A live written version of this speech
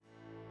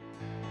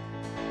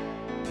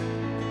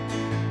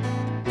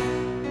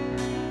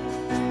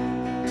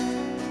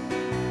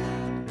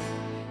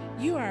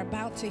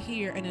to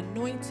hear an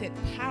anointed,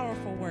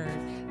 powerful word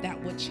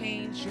that will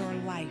change your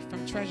life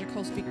from Treasure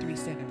Coast Victory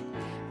Center.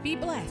 Be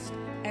blessed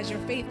as your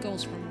faith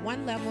goes from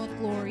one level of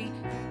glory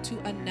to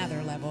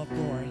another level of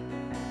glory.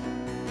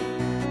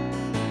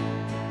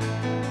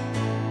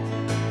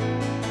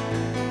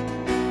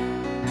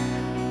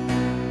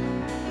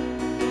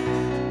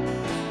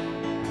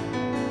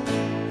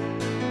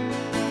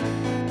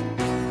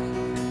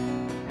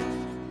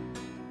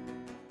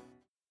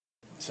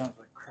 Sounds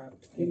like crap.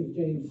 King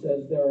James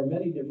says, there are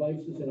many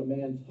devices in a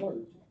man's heart.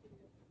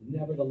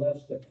 Nevertheless,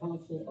 the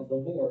counsel of the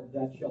Lord,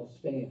 that shall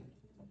stand.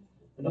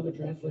 Another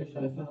translation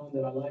I found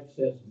that I like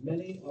says,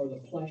 many are the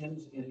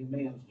plans in a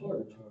man's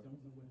heart,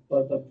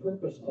 but the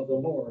purpose of the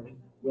Lord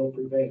will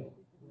prevail.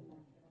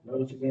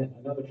 Notice again,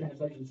 another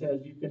translation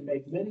says, you can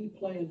make many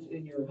plans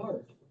in your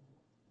heart,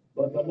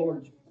 but the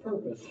Lord's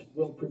purpose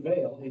will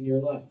prevail in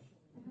your life.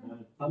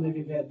 How many of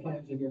you have had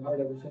plans in your heart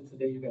ever since the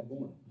day you got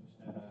born?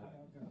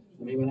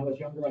 I mean, when I was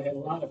younger, I had a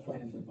lot of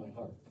plans in my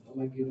heart. How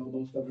many of you know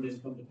most of them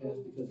didn't come to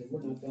pass because they were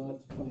not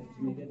God's plans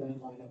and they did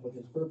not line up with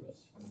His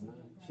purpose?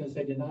 Since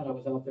they did not, I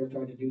was out there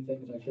trying to do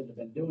things I shouldn't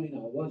have been doing.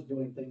 I was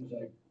doing things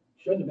I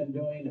shouldn't have been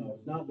doing. I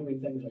was not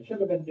doing things I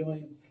should have been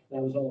doing. And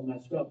I was all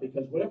messed up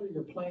because whatever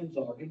your plans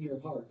are in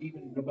your heart,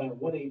 even no matter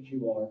what age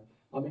you are,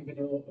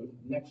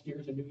 next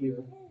year's a new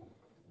year.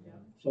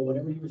 So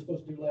whatever you were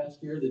supposed to do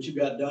last year that you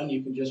got done,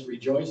 you can just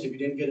rejoice. If you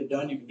didn't get it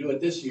done, you can do it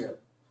this year.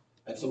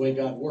 That's the way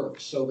God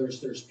works. So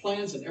there's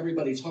plans in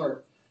everybody's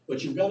heart,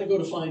 but you've got to go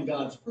to find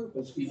God's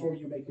purpose before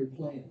you make your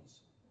plans.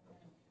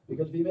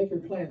 Because if you make your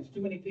plans, too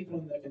many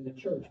people in the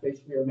church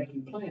basically are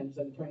making plans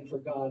and praying for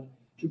God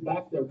to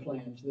back their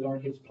plans that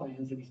aren't His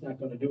plans, and He's not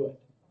going to do it.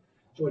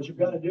 So what you've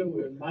got to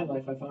do, in my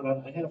life, I found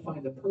out I had to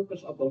find the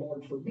purpose of the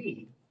Lord for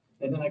me,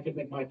 and then I could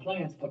make my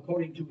plans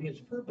according to His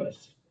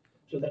purpose,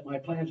 so that my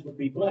plans would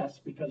be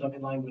blessed because I'm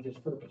in line with His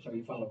purpose. Are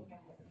you following me?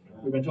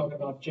 We've been talking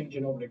about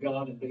changing over to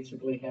God and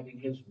basically having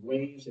His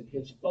ways and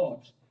His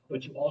thoughts,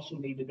 but you also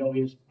need to know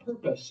His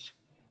purpose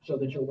so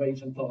that your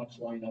ways and thoughts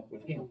line up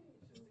with Him.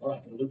 All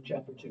right, Luke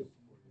chapter 2.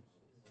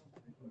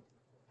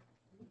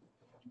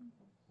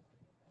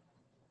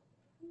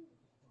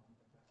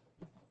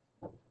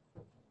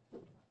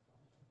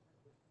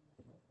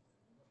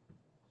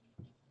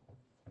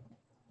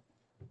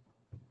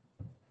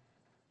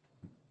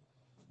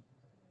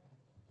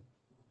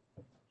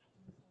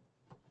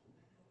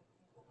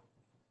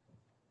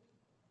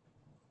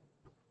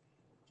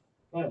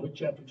 All right, Luke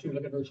chapter 2,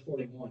 look at verse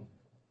 41.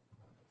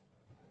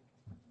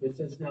 It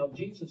says, now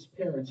Jesus'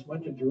 parents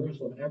went to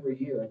Jerusalem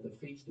every year at the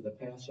feast of the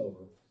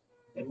Passover.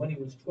 And when he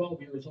was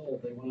 12 years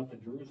old, they went up to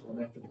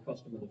Jerusalem after the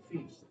custom of the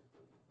feast.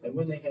 And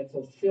when they had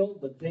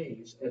fulfilled the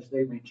days as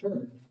they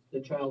returned,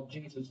 the child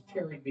Jesus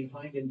tarried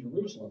behind in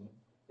Jerusalem,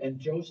 and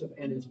Joseph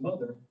and his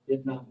mother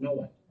did not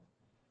know it.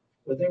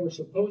 But they were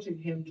supposing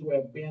him to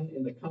have been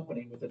in the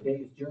company with a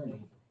day's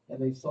journey,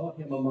 and they sought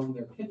him among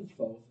their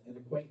kinsfolk and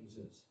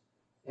acquaintances.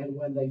 And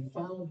when they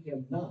found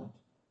him not,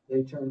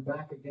 they turned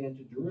back again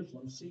to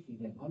Jerusalem, seeking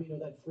him. How many know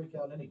that freak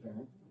out any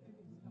parent?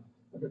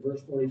 Look at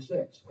verse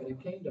 46. And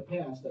it came to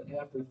pass that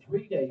after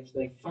 3 days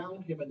they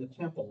found him in the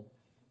temple,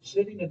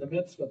 sitting in the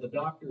midst of the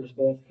doctors,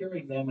 both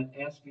hearing them and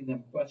asking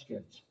them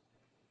questions.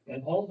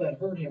 And all that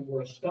heard him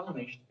were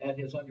astonished at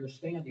his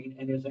understanding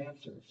and his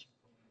answers.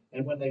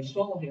 And when they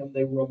saw him,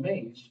 they were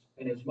amazed.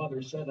 And his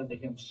mother said unto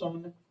him,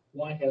 Son,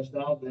 why hast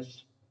thou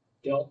this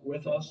dealt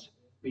with us?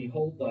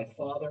 Behold, thy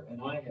father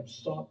and I have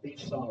sought thee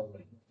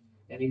sorrowing.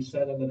 And he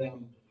said unto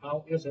them,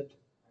 How is it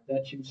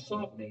that you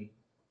sought me?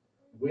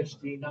 Wist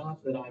ye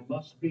not that I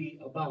must be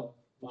about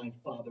my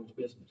Father's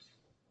business?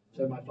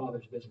 Say, my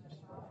Father's business.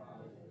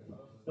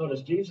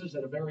 Notice, Jesus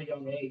at a very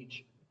young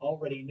age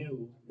already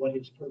knew what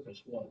his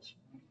purpose was.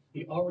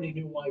 He already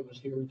knew why he was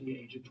here at the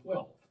age of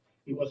 12.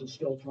 He wasn't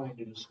still trying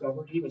to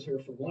discover it. He was here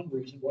for one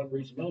reason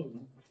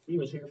only. He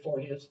was here for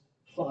his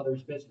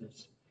Father's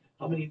business.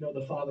 How many know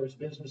the Father's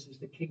business is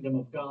the kingdom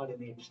of God and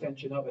the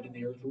extension of it in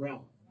the earth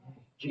realm?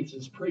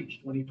 Jesus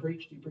preached. When he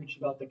preached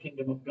about the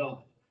kingdom of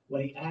God.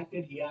 When he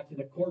acted in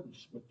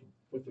accordance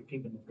with the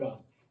kingdom of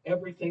God.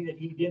 Everything that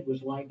he did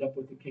was lined up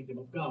with the kingdom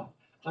of God.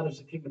 How does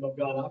the kingdom of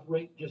God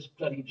operate? Just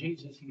study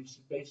Jesus. He's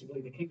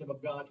basically the kingdom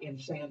of God in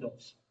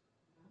sandals.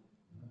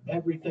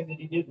 Everything that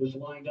he did was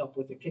lined up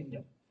with the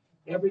kingdom.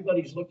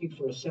 Everybody's looking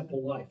for a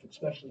simple life,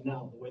 especially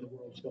now, the way the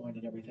world's going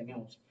and everything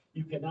else.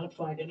 You cannot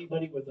find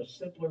anybody with a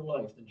simpler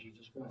life than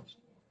Jesus Christ.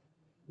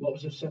 What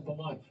was his simple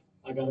life?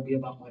 I got to be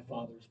about my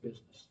Father's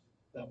business.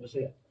 That was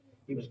it.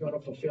 He was going to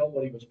fulfill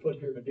what he was put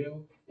here to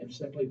do, and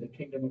simply the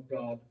kingdom of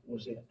God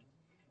was it.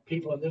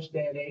 People in this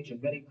day and age,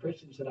 and many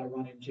Christians that I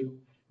run into,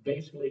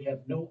 basically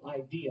have no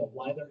idea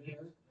why they're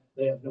here.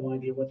 They have no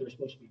idea what they're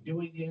supposed to be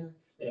doing here.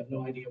 They have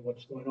no idea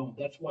what's going on.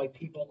 That's why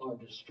people are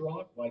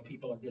distraught, why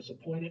people are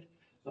disappointed.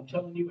 I'm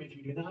telling you, if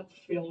you do not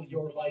fill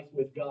your life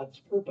with God's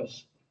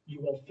purpose, you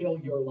will fill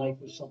your life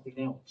with something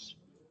else.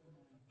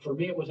 For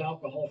me, it was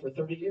alcohol for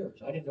 30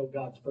 years. I didn't know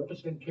God's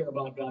purpose, didn't care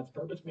about God's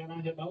purpose. Man,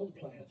 I had my own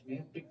plans,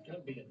 man. I'm going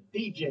to be a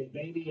DJ,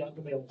 baby. I'm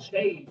going to be on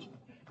stage.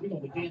 We're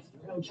going to be dancing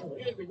around,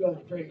 showing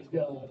everybody, praise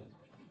God.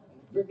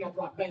 Bring that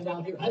rock band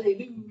down here.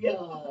 Hallelujah.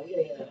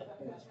 Yeah.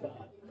 Praise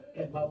God.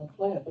 Had my own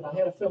plan, but I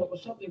had to fill it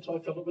with something, so I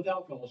filled it with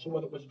alcohol. So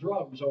whether it was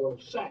drugs or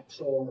sex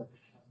or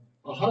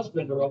a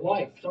husband or a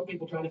wife, some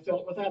people try to fill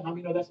it with that. How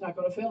many know that's not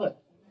going to fill it?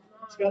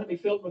 It's got to be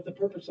filled with the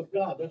purpose of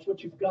God. That's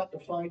what you've got to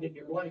find in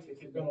your life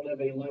if you're going to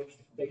live a life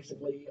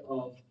basically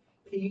of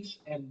peace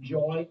and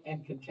joy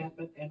and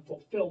contentment and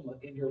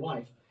fulfillment in your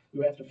life.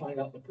 You have to find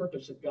out the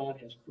purpose that God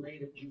has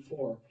created you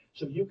for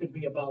so you can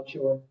be about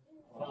your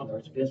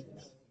Father's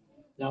business.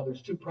 Now,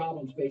 there's two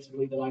problems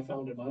basically that I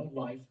found in my own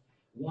life.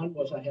 One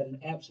was I had an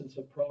absence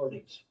of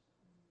priorities.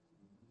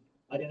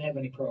 I didn't have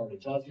any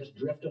priorities. I was just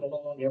drifting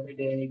along every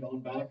day,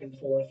 going back and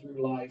forth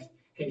through life.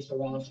 Que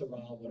sera, sera,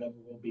 whatever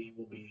will be,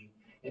 will be.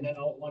 And then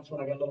all at once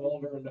when I got a little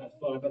older and I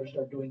thought I better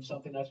start doing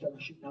something, I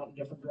started shooting out in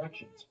different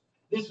directions.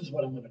 This is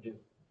what I'm going to do.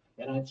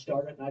 And I'd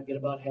start it and I'd get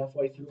about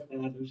halfway through it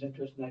and I'd lose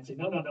interest and I'd say,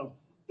 no.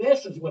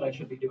 This is what I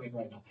should be doing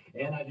right now.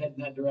 And I'd head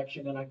in that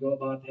direction and I'd go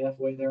about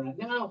halfway there. And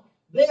now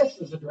this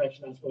is the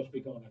direction I'm supposed to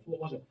be going in.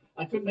 What was it?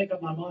 I couldn't make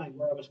up my mind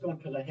where I was going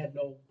because I had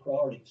no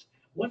priorities.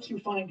 Once you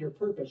find your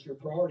purpose, your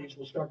priorities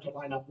will start to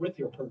line up with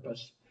your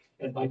purpose.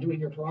 And by doing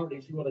your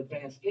priorities, you will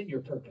advance in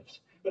your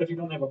purpose. But if you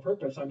don't have a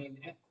purpose, I mean,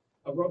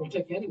 a road will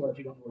take you anywhere if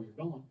you don't know where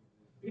you're going.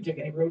 You can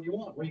take any road you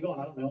want. Where are you going?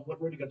 I don't know.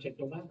 What road are you going to take?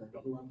 Don't matter. I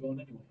don't know where I'm going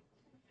anyway.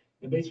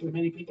 And basically,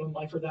 many people in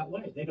life are that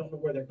way. They don't know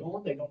where they're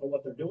going. They don't know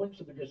what they're doing,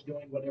 so they're just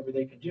doing whatever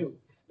they can do.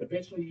 But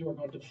basically, you are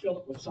going to fill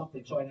it with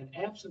something. So I had an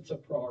absence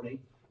of priority,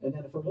 and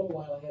then for a little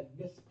while, I had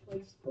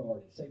misplaced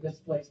priority. Say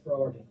misplaced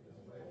priority.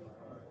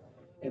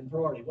 And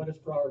priority. What is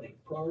priority?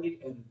 Priority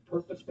and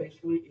purpose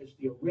basically is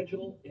the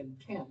original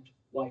intent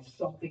why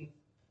something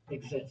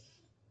exists.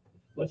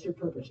 What's your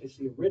purpose? It's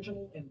the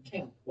original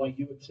intent why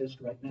you exist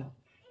right now.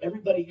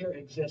 Everybody here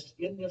exists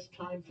in this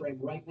time frame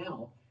right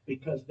now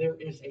because there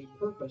is a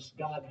purpose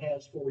God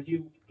has for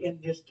you in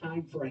this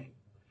time frame.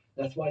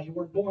 That's why you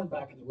weren't born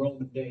back in the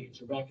Roman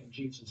days or back in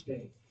Jesus'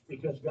 day.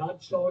 Because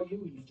God saw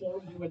you, He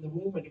formed you in the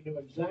womb, and He knew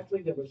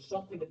exactly there was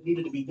something that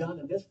needed to be done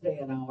in this day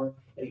and hour,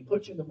 and He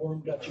put you in the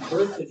womb, got you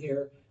birthed in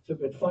here, so He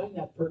could find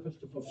that purpose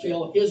to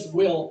fulfill His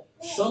will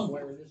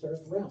somewhere in this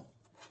earth realm.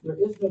 There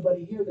is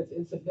nobody here that's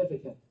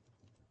insignificant.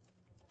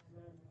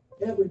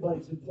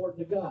 Everybody's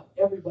important to God.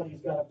 Everybody's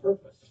got a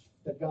purpose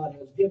that God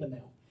has given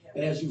them.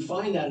 And as you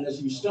find that and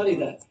as you study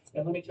that,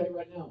 and let me tell you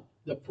right now,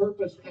 the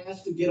purpose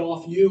has to get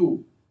off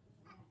you.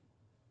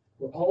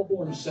 We're all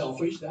born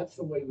selfish. That's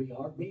the way we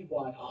are. Me,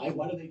 why I?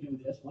 Why do they do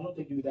this? Why don't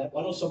they do that?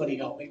 Why don't somebody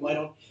help me?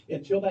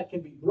 Until that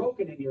can be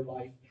broken in your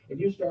life and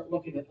you start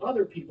looking at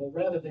other people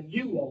rather than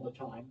you all the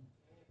time,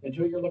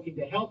 until you're looking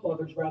to help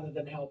others rather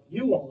than help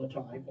you all the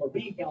time or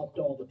be helped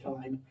all the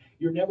time,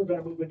 you're never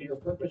going to move into your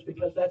purpose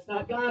because that's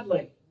not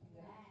godly.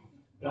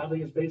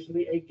 Godly is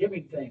basically a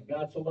giving thing.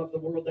 God so loved the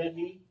world that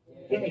He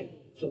gave.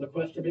 So the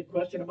big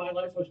question in my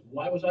life was,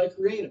 why was I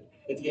created?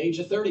 At the age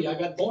of 30, I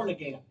got born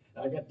again.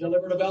 I got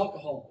delivered of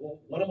alcohol. Well,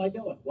 what am I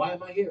doing? Why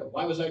am I here?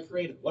 Why was I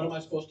created? What am I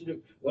supposed to do?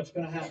 What's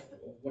going to happen?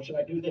 What should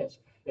I do this?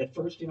 At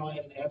first, I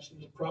had an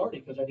absence of priority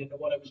because I didn't know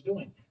what I was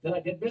doing. Then I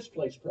did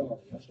misplaced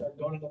priority. I started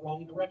going in the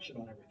wrong direction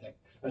on everything.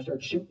 I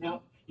started shooting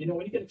out.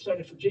 When you get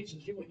excited for Jesus,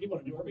 you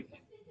want to do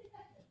everything.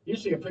 You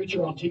see a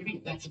preacher on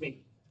TV, that's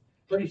me.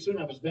 Pretty soon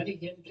I was Benny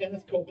Hinn,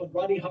 Kenneth Copeland,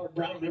 Roddy Howard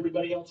Brown, and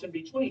everybody else in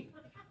between.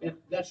 And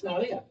that's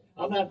not it.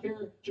 I'm not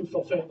here to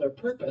fulfill their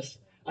purpose.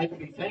 I can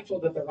be thankful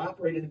that they're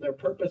operating in their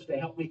purpose to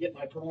help me get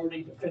my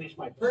priority to finish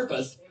my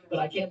purpose, but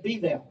I can't be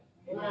them.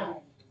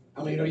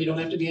 I mean, you don't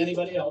have to be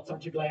anybody else.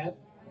 Aren't you glad?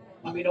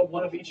 I mean,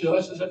 one of each of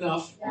us is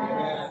enough.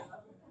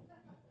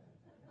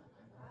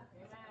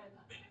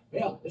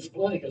 Yeah, it's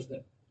plenty, isn't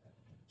it?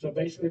 So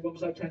basically, what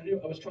was I trying to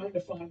do? I was trying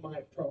to find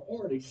my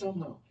priority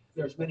somehow.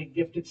 There's many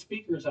gifted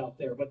speakers out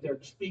there, but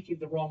they're speaking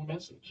the wrong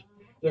message.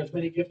 There's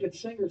many gifted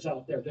singers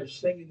out there. They're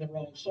singing the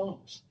wrong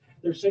songs.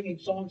 They're singing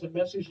songs and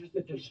messages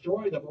that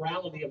destroy the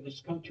morality of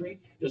this country,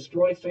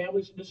 destroy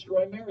families, and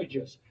destroy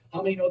marriages.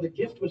 How many know the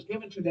gift was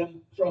given to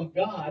them from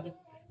God,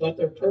 but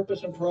their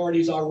purpose and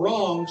priorities are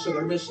wrong, so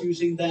they're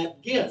misusing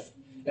that gift?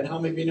 And how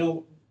many of you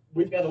know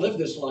we've got to live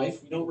this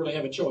life? We don't really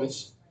have a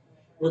choice.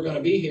 We're going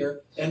to be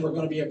here, and we're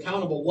going to be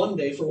accountable one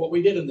day for what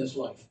we did in this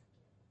life.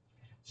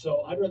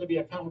 So I'd rather be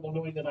accountable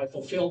knowing that I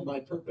fulfilled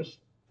my purpose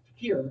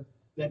here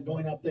than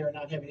going up there and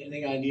not having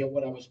any idea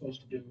what I was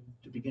supposed to do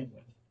to begin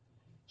with.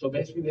 So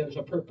basically there's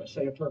a purpose.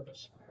 Say a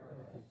purpose.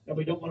 And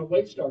we don't want to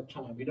waste our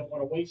time. We don't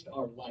want to waste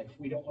our life.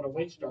 We don't want to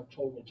waste our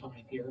total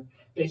time here,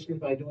 basically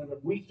by doing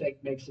what we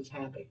think makes us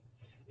happy.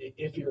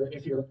 If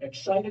you're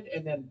excited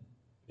and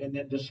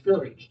then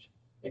discouraged,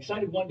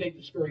 excited one day,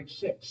 discouraged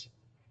 6,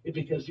 it's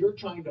because you're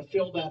trying to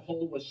fill that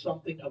hole with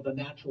something of the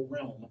natural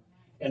realm.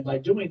 And by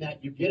doing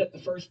that, you get it the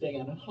first day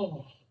and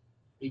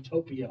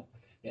utopia.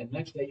 And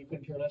next day you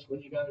couldn't care less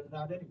whether you got it or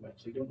not anyway.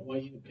 So you don't know why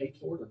you even paid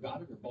for it or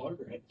got it or bought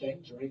it or had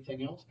things or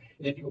anything else.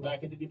 And then you go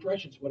back into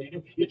depression. So what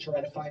do? You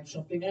try to find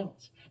something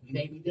else.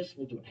 Maybe this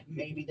will do it.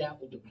 Maybe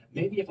that will do it.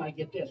 Maybe if I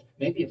get this.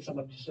 Maybe if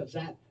someone says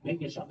that.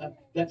 Maybe if something.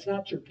 That's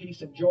not your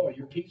peace and joy.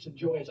 Your peace and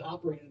joy is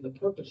operating in the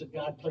purpose that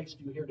God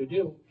placed you here to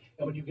do.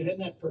 And when you get in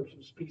that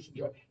purpose, peace and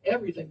joy,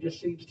 everything just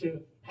seems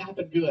to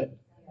happen good.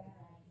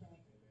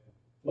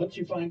 Once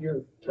you find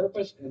your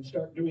purpose and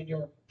start doing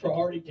your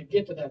priority to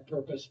get to that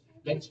purpose,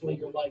 basically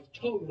your life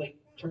totally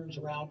turns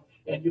around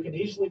and you can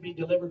easily be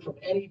delivered from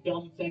any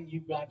dumb thing you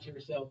got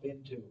yourself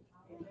into.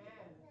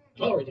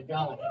 Glory to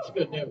God. That's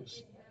good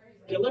news.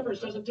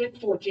 Deliverance doesn't take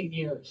 14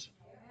 years.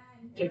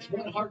 It takes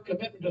one heart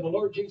commitment to the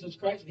Lord Jesus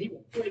Christ, and He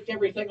will break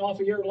everything off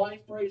of your life,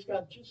 praise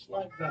God, just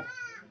like that.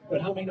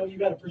 But how many know you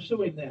got to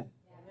pursue Him then?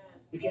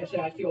 You can't say,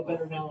 I feel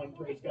better now, and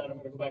praise God, I'm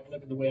going to go back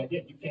living the way I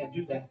did. You can't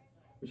do that.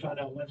 We found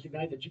out Wednesday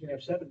night that you can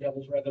have 7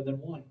 devils rather than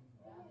 1.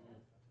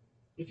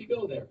 If you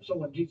go there. So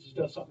when Jesus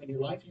does something in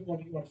your life, you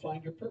want to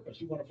find your purpose.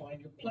 You want to find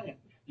your plan.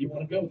 You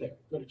want to go there.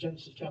 Go to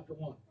Genesis chapter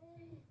 1.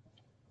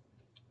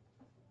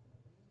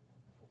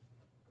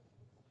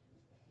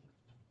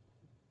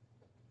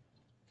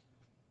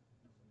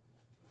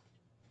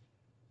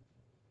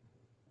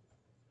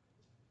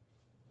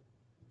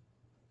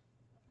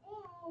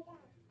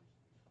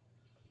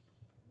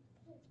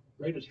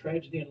 Greatest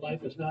tragedy in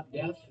life is not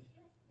death.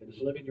 It is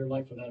living your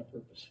life without a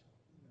purpose.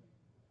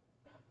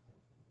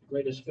 The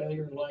greatest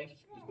failure in life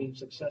is being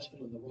successful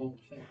in the wrong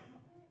thing.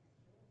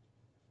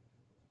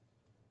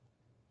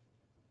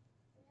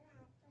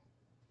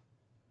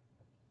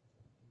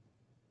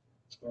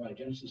 All right,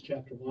 Genesis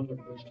chapter 1, look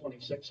at verse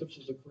 26. This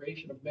is the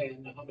creation of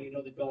man. Now, how many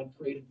know that God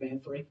created man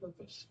for a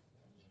purpose?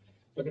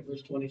 Look at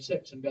verse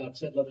 26. And God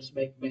said, let us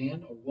make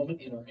man or woman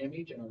in our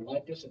image and our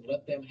likeness, and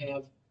let them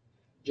have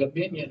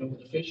dominion over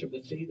the fish of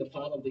the sea, the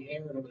fowl of the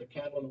air, and over the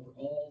cattle, and over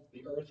all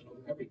the earth, and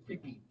over every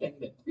creepy thing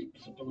that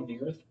creeps upon the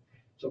earth.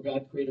 So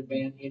God created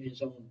man in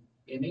His own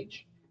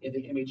image. In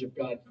the image of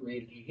God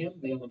created He him.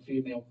 Male and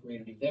female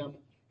created He them.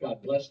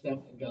 God blessed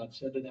them, and God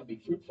said to them,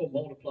 be fruitful,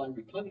 multiply,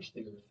 replenish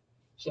the earth,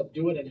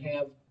 subdue it, and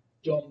have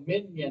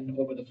dominion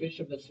over the fish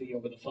of the sea,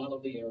 over the fowl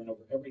of the air, and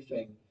over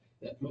everything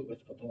that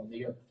moveth upon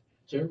the earth.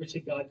 So here we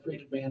see God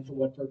created man for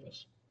what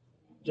purpose?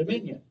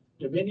 Dominion.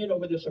 Dominion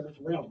over this earth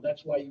realm.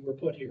 That's why you were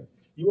put here.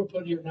 You were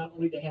put here not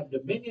only to have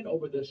dominion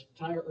over this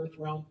entire earth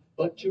realm,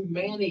 but to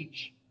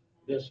manage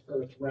this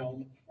earth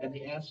realm and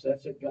the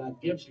assets that God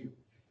gives you.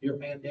 Your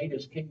mandate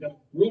is kingdom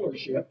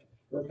rulership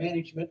or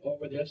management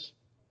over this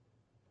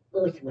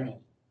earth realm.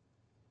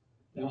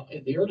 Now,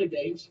 in the early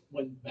days,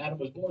 when Adam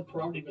was born,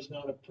 priority was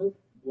not a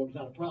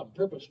problem.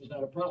 Purpose was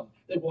not a problem.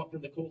 They walked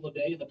in the cool of the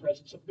day in the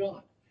presence of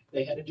God.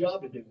 They had a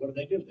job to do. What did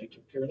they do? They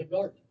took care of the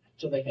garden.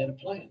 So they had a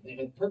plan. They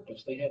had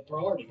purpose. They had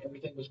priority.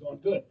 Everything was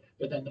going good.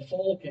 But then the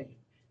fall came.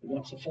 And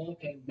once the fall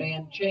came,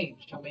 man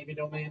changed. How many of you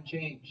know man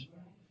changed?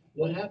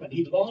 What happened?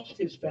 He lost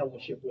his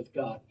fellowship with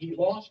God. He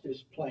lost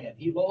his plan.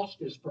 He lost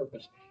his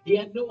purpose. He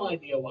had no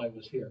idea why he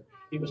was here.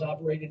 He was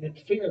operating in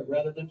fear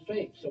rather than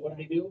faith. So what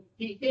did he do?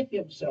 He hid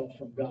himself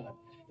from God.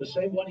 The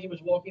same one he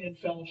was walking in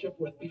fellowship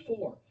with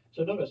before.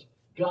 So notice,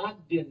 God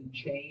didn't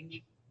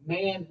change.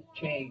 Man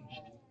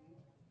changed.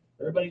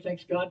 Everybody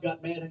thinks God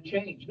got mad and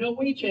changed. No,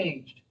 we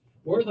changed.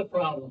 We're the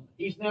problem.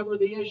 He's never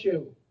the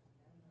issue.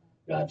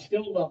 God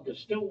still loved us,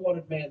 still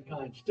wanted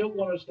mankind, still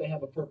wanted us to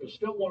have a purpose,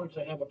 still wanted us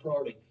to have a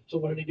priority. So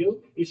what did He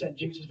do? He sent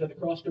Jesus to the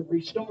cross to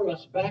restore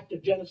us back to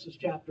Genesis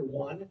chapter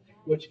 1,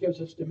 which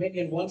gives us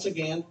dominion once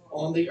again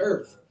on the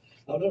earth.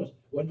 Now notice,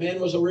 when man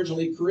was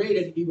originally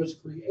created, he was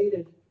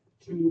created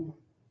to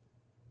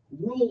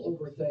rule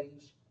over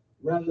things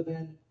rather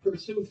than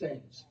pursue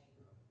things.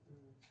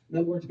 In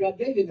other words, God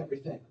gave him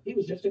everything. He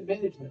was just in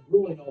management,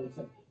 ruling all the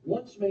things.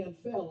 Once man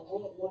fell,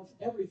 all at once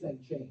everything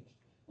changed.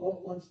 All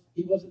at once,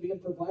 he wasn't being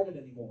provided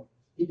anymore.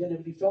 He didn't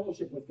have any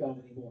fellowship with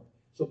God anymore.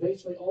 So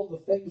basically, all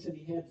the things that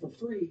he had for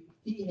free,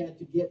 he had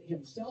to get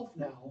himself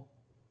now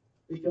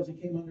because he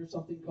came under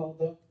something called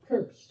the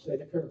curse. Say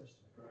the curse.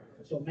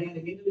 So man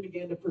immediately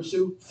began to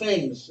pursue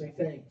things. Say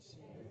things.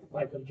 All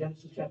right, go to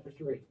Genesis chapter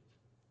 3.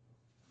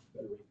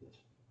 Better read this.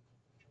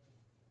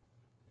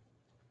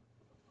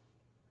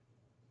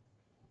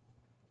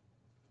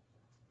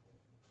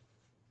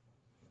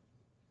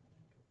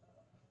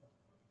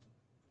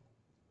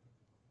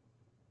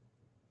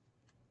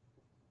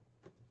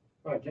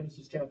 All right,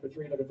 Genesis chapter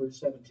 3, look at verse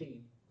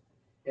 17.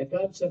 And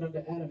God said unto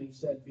Adam, He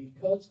said,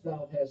 because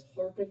thou hast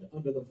hearkened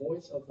unto the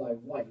voice of thy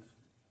wife,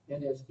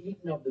 and hast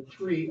eaten of the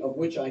tree of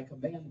which I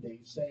command thee,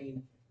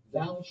 saying,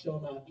 thou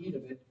shalt not eat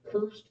of it,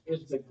 cursed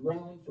is the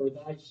ground for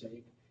thy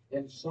sake,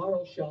 and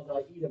sorrow shalt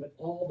thou eat of it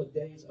all the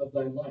days of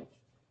thy life.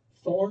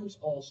 Thorns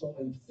also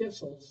and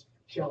thistles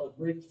shall it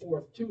bring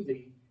forth to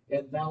thee,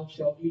 and thou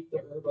shalt eat the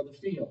herb of the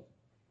field.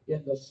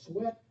 In the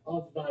sweat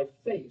of thy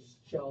face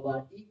shalt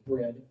thou eat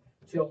bread,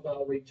 till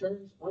thou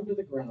returns unto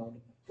the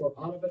ground, for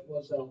out of it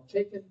was thou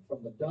taken,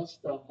 from the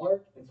dust thou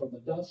art, and from the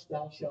dust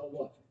thou shalt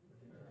what?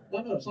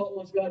 Now notice, all at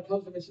once God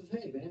comes to him and says,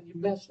 hey man, you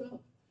messed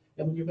up.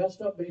 And when you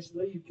messed up,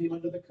 basically, you came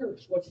under the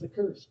curse. What's the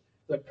curse?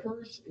 The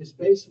curse is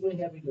basically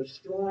having to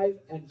strive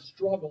and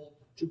struggle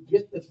to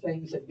get the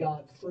things that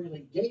God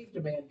freely gave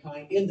to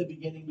mankind in the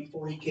beginning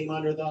before he came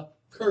under the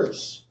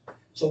curse.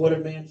 So what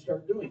did man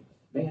start doing?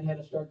 Man had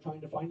to start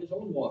trying to find his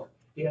own water.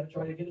 He had to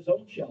try to get his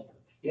own shelter.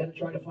 He had to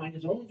try to find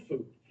his own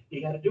food.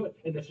 He had to do it.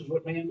 And this is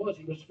what man was.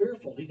 He was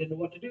fearful. He didn't know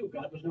what to do.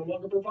 God was no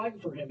longer providing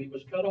for him. He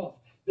was cut off.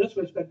 This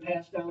has been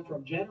passed down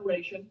from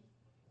generation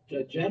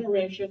to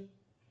generation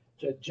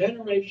to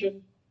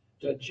generation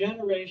to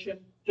generation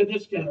to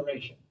this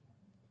generation.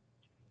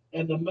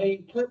 And the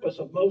main purpose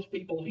of most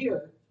people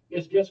here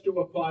is just to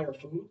acquire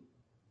food,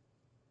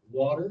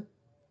 water.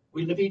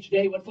 We live each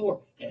day what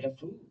for? To have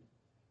food,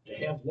 to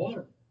have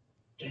water,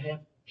 to have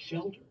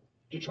shelter,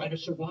 to try to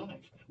survive.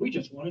 We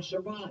just want to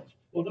survive.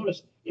 Well,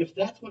 notice, if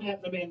that's what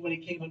happened to man when he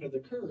came under the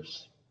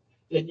curse,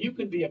 then you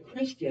can be a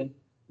Christian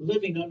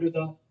living under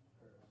the...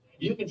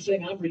 You can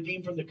say, I'm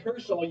redeemed from the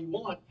curse all you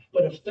want,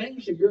 but if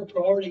things are your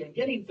priority and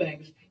getting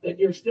things, then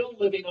you're still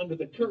living under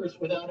the curse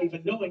without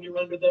even knowing you're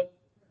under the...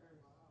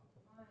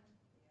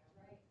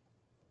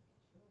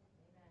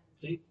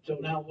 See? So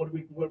now what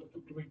do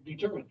we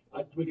determine?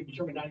 We can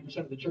determine 90%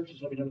 of the church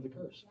is living under the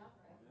curse.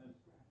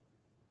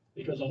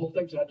 Because the whole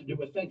thing's got to do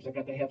with things. I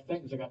got to have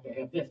things. I got to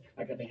have this.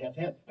 I got to have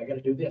that. I got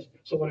to do this.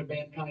 So what did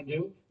mankind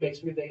do?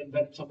 Basically, they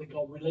invented something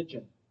called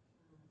religion.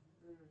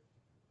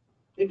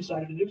 They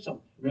decided to do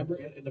something. Remember,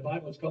 in the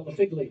Bible, it's called the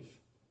fig leaf.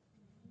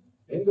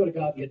 They didn't go to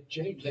God and get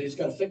changed. They just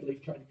got a fig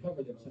leaf trying to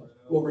cover themselves.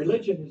 Well,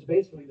 religion is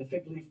basically the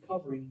fig leaf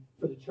covering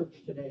for the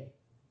church today.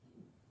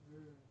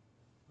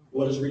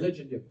 What does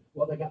religion do?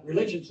 Well, they got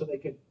religion so they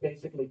could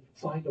basically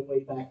find a way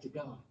back to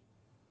God.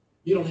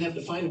 You don't have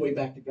to find a way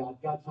back to God.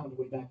 God found a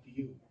way back to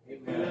you.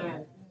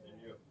 Amen.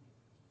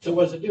 So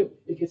what does it do?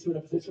 It gets you in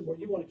a position where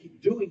you want to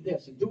keep doing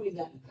this and doing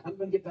that. And I'm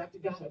going to get back to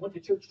God. I went to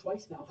church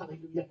twice now.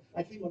 Hallelujah.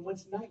 I came on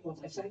Wednesday night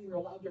once. I sang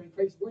real loud during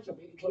praise and worship.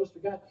 Getting close to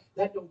God.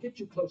 That don't get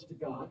you close to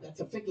God.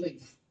 That's a fig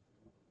leaf.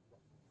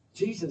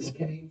 Jesus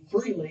came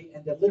freely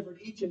and delivered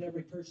each and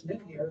every person in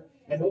here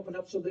and opened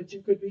up so that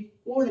you could be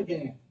born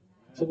again.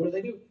 So what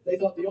do? They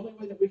thought the only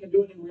way that we can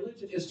do it in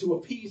religion is to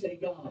appease a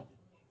God.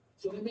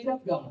 So they made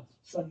up gods.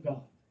 Sun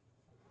God.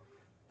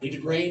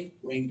 Needed rain?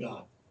 Rain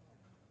God.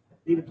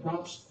 Needed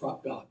crops?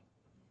 Crop God.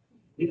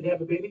 Needed to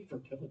have a baby?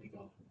 Fertility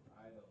God.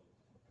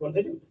 What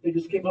did? They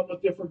just came up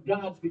with different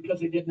gods because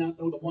they did not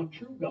know the one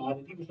true God,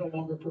 and he was no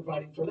longer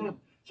providing for them.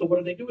 So what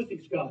did they do with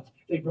these gods?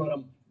 They brought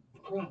them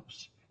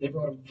crops. They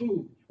brought them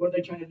food. What are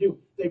they trying to do?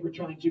 They were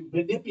trying to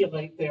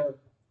manipulate their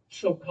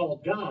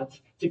so-called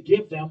gods to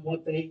give them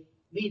what they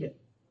needed.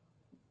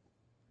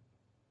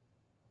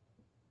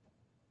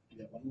 Do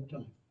that one more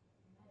time.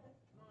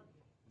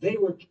 They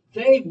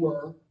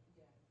were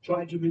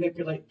trying to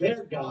manipulate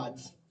their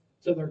gods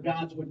so their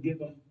gods would give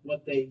them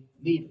what they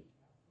needed.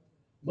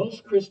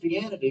 Most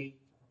Christianity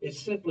is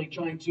simply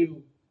trying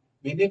to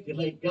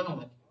manipulate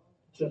God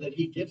so that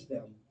he gives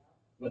them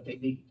what they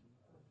need.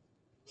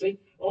 See,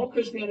 all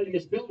Christianity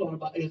is built on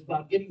is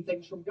about getting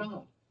things from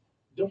God.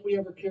 Don't we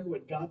ever care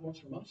what God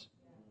wants from us?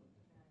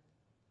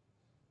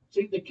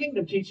 See, the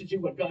kingdom teaches you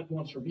what God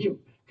wants from you.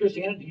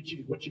 Christianity teaches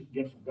you what you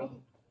can get from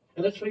God.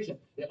 And let's face it,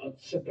 a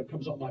symptom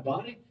comes on my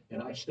body, and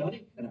I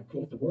study, and I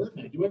quote the word,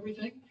 and I do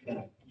everything, and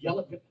I yell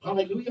at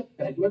hallelujah,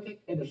 and I do everything,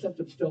 and the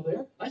symptom's still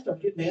there. I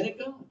start getting mad at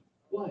God.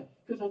 Why?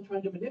 Because I'm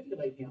trying to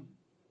manipulate him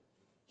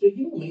to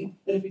heal me,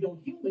 and if he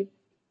don't heal me,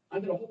 I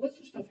got a whole list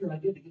of stuff here I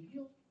did to get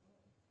healed.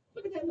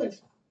 Look at that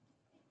list.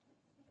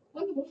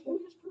 I'm the most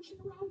holiest person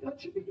around. God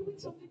should be doing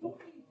something for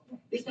me.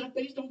 It's not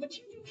based on what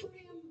you do for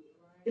him.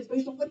 It's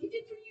based on what he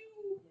did for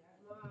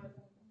you.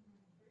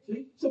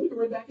 See? So we go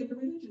right back into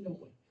religion,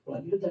 don't we? Well,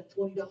 I needed that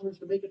 $20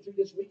 to make it through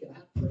this week, and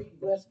I prayed and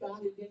blessed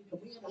God. It didn't come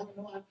in. I don't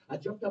know. I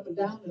jumped up and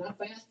down, and I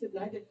fasted,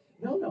 and I did.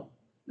 No.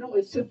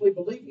 It's simply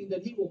believing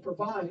that he will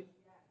provide.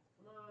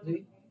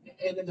 See?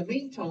 And in the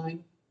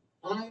meantime,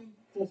 I'm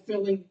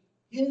fulfilling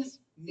his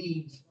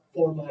needs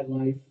for my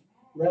life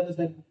rather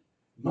than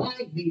my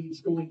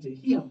needs going to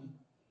him.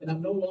 And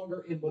I'm no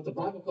longer in what the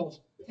Bible calls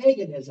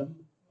paganism.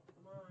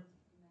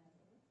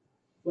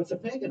 What's a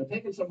pagan? A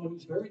pagan is someone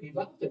who's very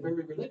devout, they're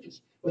very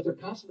religious, but they're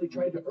constantly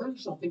trying to earn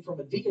something from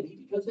a deity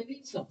because they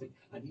need something.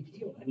 I need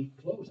healed, I need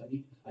clothes, I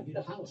need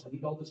a house, I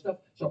need all this stuff.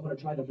 So I'm going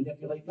to try to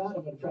manipulate God.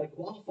 I'm going to try to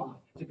qualify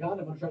to God.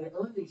 I'm going to try to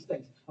earn these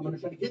things. I'm going to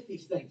try to get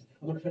these things.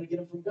 I'm going to try to get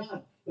them from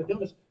God. But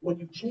notice, when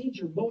you change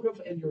your motive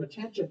and your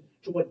attention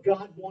to what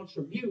God wants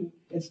from you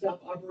and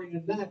stop operating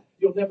in that,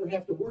 you'll never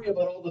have to worry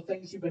about all the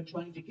things you've been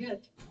trying to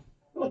get.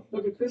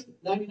 Look at Christians,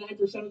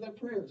 99% of their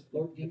prayers,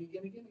 Lord, give me.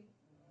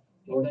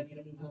 Lord, I need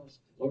a new house.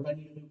 Lord, I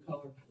need a new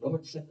car.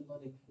 Lord, send the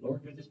money.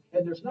 Lord, do this.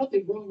 And there's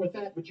nothing wrong with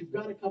that, but you've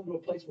got to come to a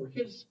place where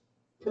his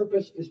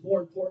purpose is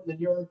more important than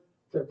your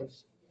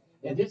purpose.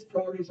 And his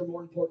priorities are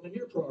more important than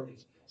your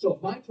priorities. So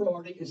if my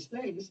priority is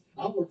things,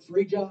 I'll work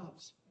 3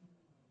 jobs.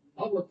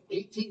 I'll work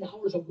 18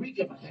 hours a week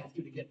if I have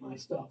to get my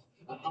stuff.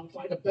 I'll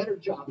find a better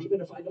job, even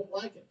if I don't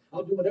like it.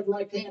 I'll do whatever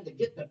I can to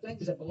get the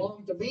things that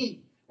belong to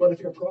me. But if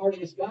your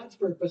priority is God's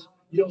purpose,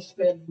 you'll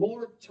spend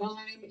more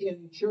time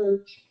in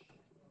church.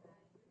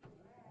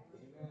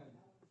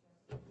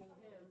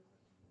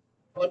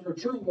 under a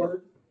true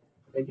word,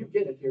 and you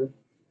get it here.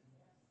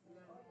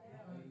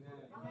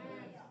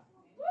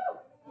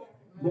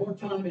 More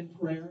time in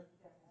prayer.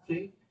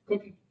 See?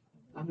 Cooking.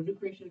 I'm a new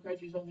creation in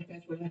Christ Jesus. Only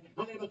passed away.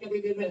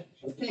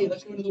 Okay,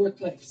 let's go to the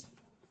workplace.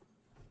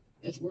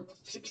 Let's work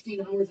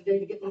 16 hours a day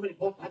to get my money.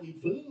 Well, I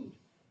need food.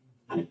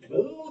 I need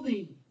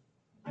clothing.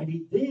 I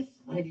need this.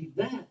 I need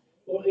that.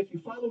 Well, if you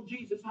follow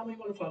Jesus, how many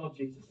want to follow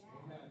Jesus?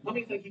 How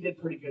many think he did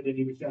pretty good and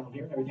he was down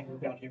here and everything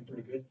worked out here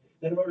pretty good?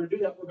 Then in order to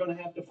do that, we're going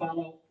to have to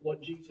follow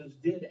what Jesus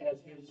did as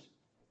his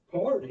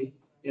priority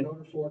in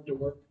order for it to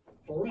work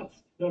for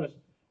us. Notice,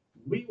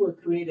 we were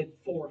created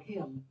for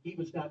him. He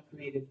was not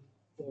created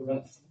for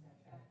us.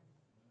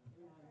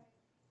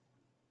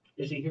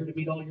 Is he here to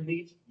meet all your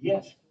needs?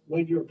 Yes.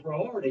 When your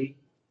priority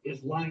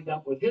is lined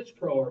up with his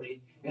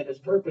priority and his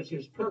purpose,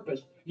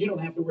 you don't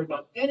have to worry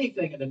about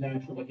anything in the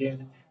natural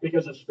again,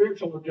 because the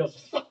spiritual will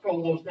just suck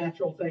all those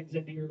natural things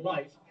into your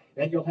life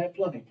and you'll have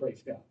plenty.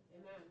 Praise God.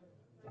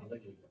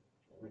 Hallelujah.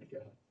 Glory to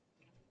God.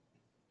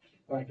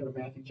 All right, go to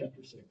Matthew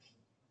chapter 6.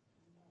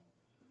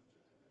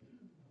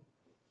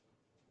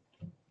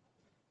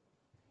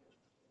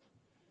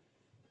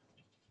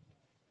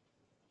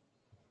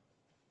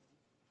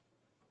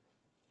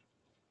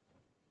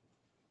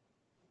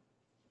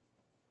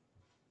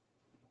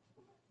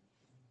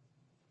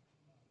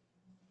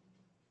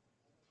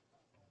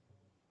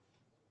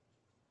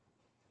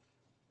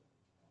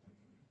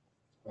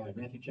 All right,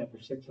 Matthew chapter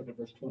 6, look at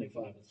verse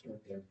 25. Let's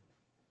start there.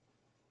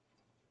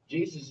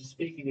 Jesus is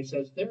speaking. He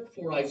says,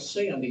 "Therefore I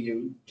say unto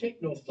you,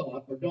 take no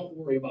thought, or don't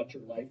worry about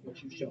your life,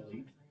 what you shall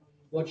eat,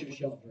 what you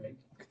shall drink,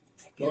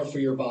 nor for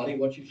your body,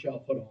 what you shall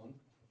put on.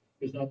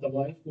 Is not the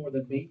life more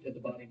than meat, and the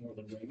body more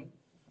than raiment?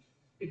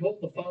 Behold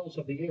the fowls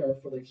of the air,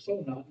 for they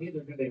sow not, neither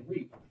do they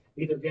reap,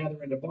 neither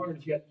gather into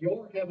barns, yet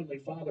your heavenly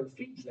Father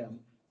feeds them.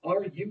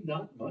 Are you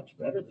not much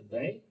better than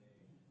they?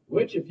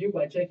 Which of you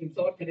by taking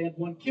thought can add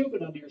 1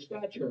 cubit unto your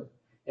stature?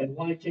 And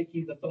why take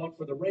ye the thought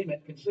for the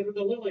raiment? Consider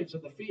the lilies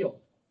of the field,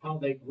 how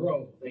they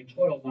grow. They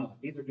toil not,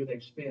 neither do they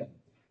spin.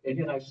 And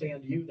yet I say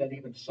unto you that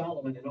even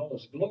Solomon in all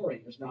his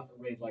glory is not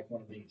arrayed like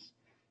one of these.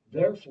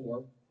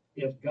 Therefore,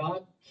 if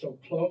God so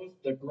clothed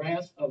the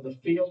grass of the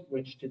field,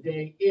 which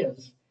today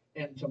is,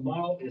 and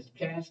tomorrow is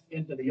cast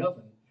into the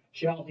oven,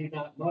 shall he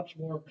not much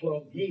more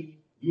clothe ye,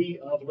 ye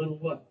of little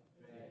what?"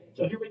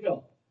 So here we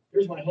go.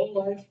 Here's my whole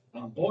life.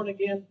 I'm born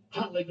again.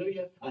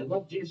 Hallelujah. I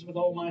love Jesus with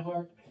all my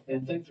heart.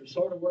 And things are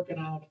sort of working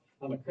out.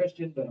 I'm a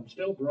Christian, but I'm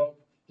still broke.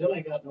 Still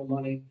ain't got no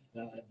money.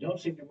 Don't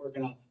seem to be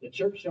working out. The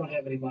church don't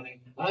have any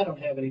money. I don't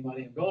have any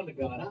money. I'm going to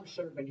God. I'm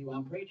serving you.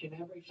 I'm preaching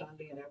every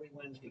Sunday and every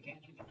Wednesday. Can't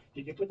you?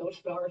 Did you put those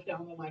stars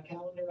down on my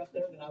calendar up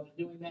there that I was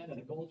doing that? And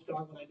a gold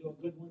star when I do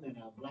a good one, and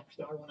a black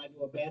star when I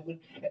do a bad one.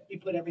 You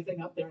put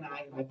everything up there, and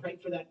I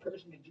prayed for that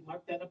person. Did you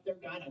mark that up there,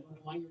 God? I don't know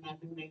why you're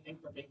not doing anything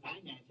for me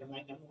financially.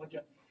 I don't know what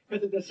you.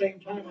 Because at the same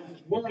time, I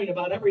was worried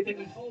about everything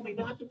He told me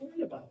not to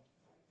worry about.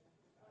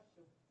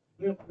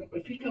 You know,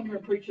 if He'd come here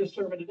and preach this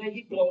sermon today,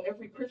 He'd blow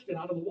every Christian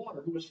out of the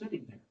water who was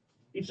sitting there.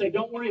 He'd say,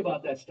 "Don't worry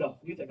about that stuff."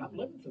 You think, "I'm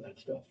living for that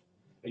stuff."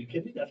 Are you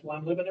kidding me? That's why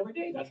I'm living every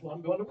day. That's why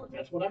I'm going to work.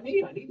 That's what I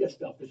need. I need this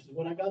stuff. This is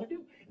what I got to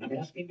do. And I'm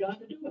asking God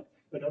to do it.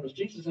 But notice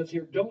Jesus says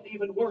here, don't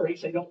even worry.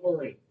 Say, don't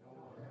worry.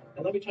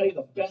 And let me tell you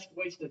the best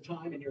waste of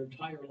time in your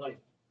entire life.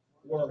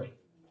 Worry.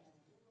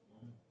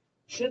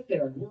 Sit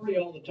there and worry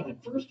all the time.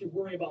 First, you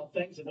worry about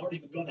things that aren't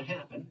even going to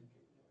happen.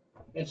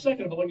 And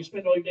second of all, you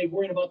spend all your day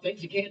worrying about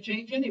things you can't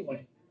change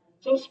anyway.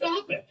 So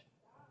stop it.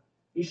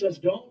 He says,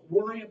 don't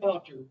worry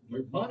about your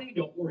money.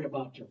 Don't worry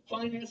about your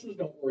finances.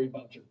 Don't worry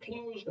about your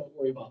clothes. Don't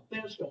worry about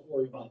this. Don't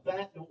worry about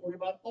that. Don't worry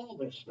about all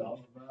this stuff.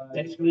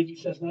 Basically, he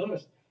says,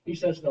 notice, he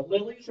says the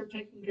lilies are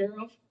taken care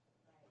of.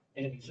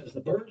 And he says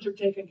the birds are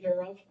taken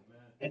care of.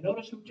 And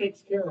notice who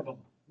takes care of them.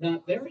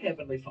 Not their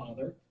heavenly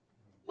Father,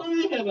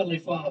 my heavenly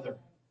Father.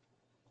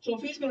 So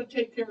if he's going to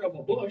take care of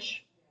a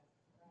bush,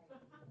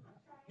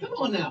 come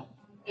on now.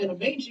 And a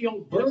mangy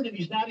old bird, and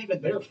he's not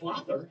even their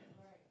father,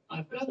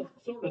 I've got to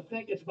sort of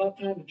think it's about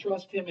time to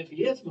trust him if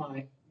he is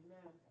mine.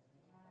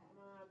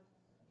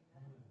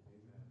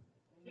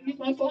 He's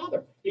my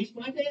father. He's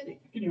my daddy.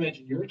 Can you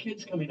imagine your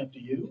kids coming up to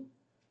you?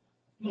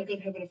 Am I going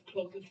to have enough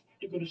clothes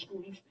to go to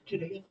school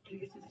today,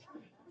 please?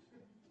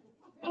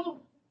 Oh,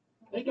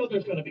 they know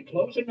there's going to be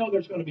clothes. They know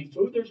there's going to be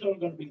food. There's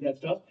not going to be that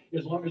stuff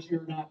as long as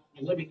you're not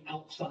living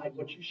outside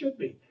what you should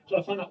be. So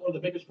I found out one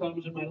of the biggest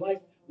problems in my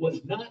life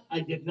was not I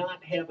did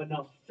not have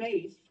enough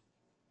faith,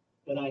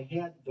 but I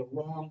had the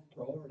wrong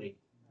priority.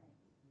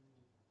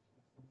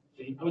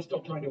 See, I was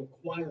still trying to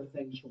acquire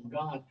things from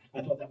God.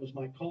 I thought that was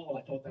my call.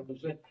 I thought that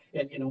was it.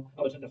 And,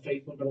 I was in the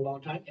faith movement a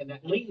long time, and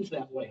that leans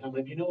that way. How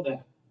many of you know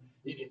that?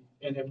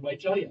 And everybody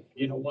tell you,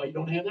 you know why you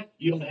don't have that?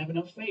 You don't have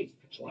enough faith.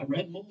 So I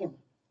read more,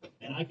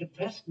 and I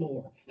confessed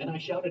more, and I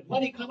shouted,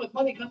 money cometh,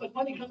 money cometh,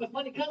 money cometh,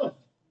 money cometh.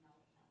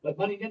 But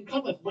money didn't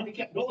cometh. Money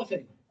kept goeth.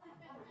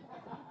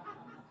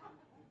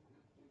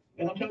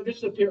 And I'm telling you, this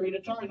is a period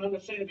of time. I'm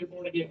not saying if you're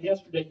born again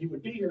yesterday, you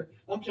would be here.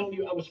 I'm telling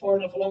you, I was far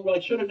enough along where I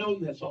should have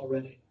known this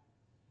already.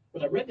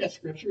 But I read that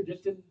scripture, it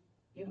just didn't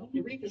You know,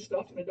 you read this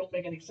stuff and it don't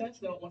make any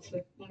sense. Now it wants to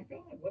think, my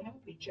God, what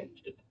happened? He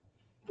changed it.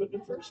 Put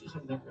new verses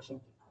in there or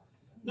something.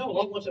 No,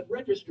 all at once it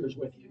registers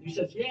with you. He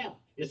says, yeah,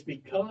 it's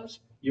because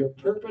your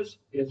purpose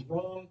is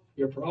wrong.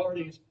 Your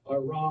priorities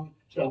are wrong.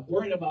 Stop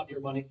worrying about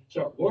your money.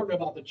 Start worrying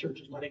about the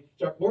church's money.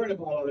 Start worrying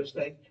about all this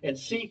thing. And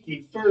seek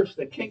ye first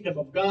the kingdom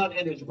of God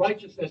and his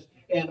righteousness.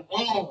 And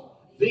all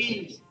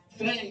these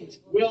things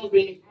will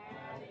be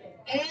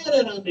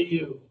added unto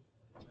you.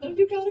 Now,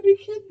 you got to be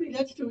kidding me.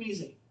 That's too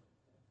easy.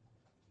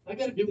 I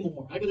got to do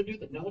more. I got to do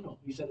that. No.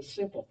 He said it's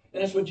simple.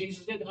 And that's what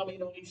Jesus did. How many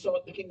know he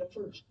sought the kingdom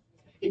first?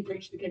 He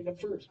preached the kingdom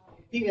first.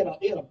 He had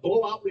a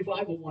blowout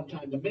revival one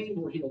time. The maimed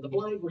were healed. The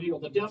blind were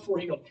healed. The deaf were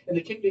healed. And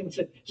the king came and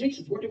said,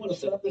 Jesus, where do you want to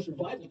set up this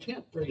revival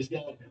tent? Praise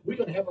God. We're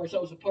going to have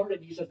ourselves a party.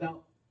 And he said,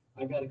 now,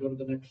 I got to go to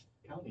the next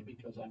county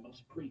because I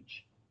must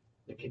preach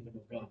the kingdom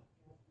of God.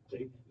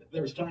 See,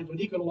 there's times when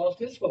he could have lost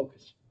his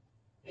focus.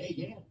 Hey,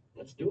 yeah,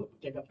 let's do it.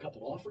 We'll take up a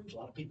couple offerings. A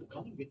lot of people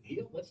coming, getting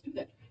healed. Let's do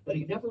that. But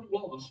he never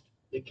lost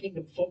the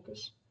kingdom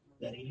focus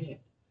that he had.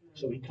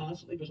 So he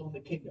constantly was on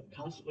the kingdom,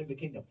 constantly the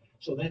kingdom.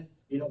 So then,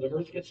 you know, the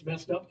earth gets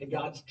messed up, and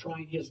God's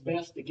trying his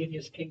best to get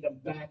his kingdom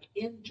back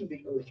into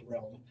the earth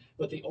realm.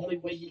 But the only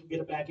way he can get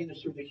it back in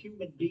is through the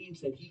human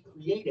beings that he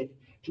created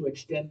to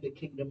extend the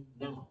kingdom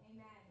now.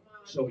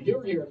 So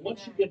you're here, and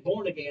once you get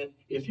born again,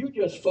 if you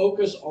just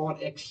focus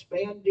on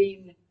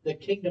expanding the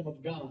kingdom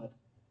of God,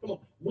 come on,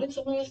 when's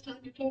the last time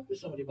you talked to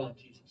somebody about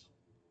Jesus?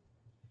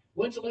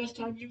 When's the last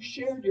time you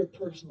shared your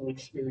personal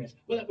experience?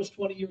 Well, that was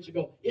 20 years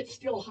ago. It's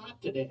still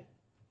hot today.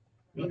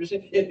 You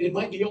understand? It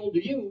might be old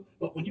to you,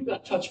 but when you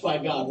got touched by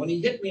God, when he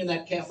hit me in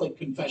that Catholic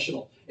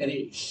confessional, and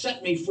he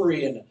set me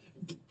free, and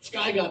the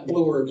sky got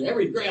bluer, and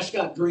every grass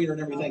got greener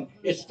and everything,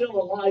 it's still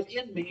alive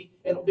in me,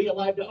 and it'll be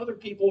alive to other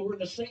people who are in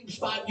the same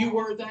spot you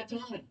were at that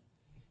time.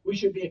 We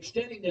should be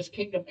extending this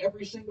kingdom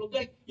every single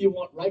day. You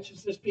want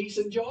righteousness, peace,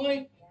 and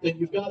joy? Then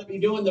you've got to be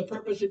doing the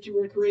purpose that you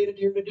were created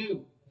here to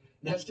do.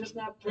 And that's just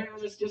not prayer,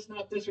 that's just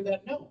not this or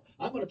that. No,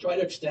 I'm going to try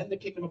to extend the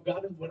kingdom of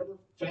God in whatever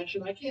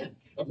fashion I can.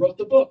 I wrote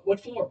the book. What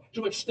for?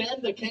 To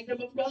extend the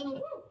kingdom of God.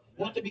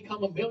 Not to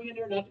become a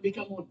millionaire, not to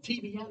become on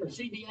TBN or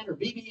CBN or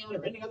BBN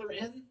or any other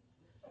N.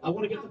 I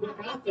want to get the book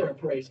out there,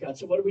 praise God.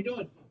 So what are we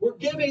doing? We're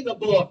giving the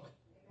book.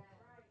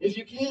 If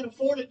you can't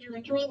afford it, you're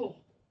in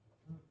trouble.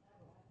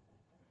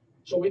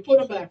 So we put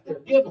them back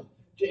there. Give them.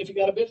 If you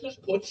got a business,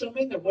 put some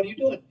in there. What are you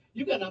doing?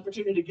 You got an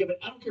opportunity to give it.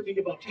 I don't care if you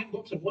give out 10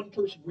 books and one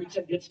person reads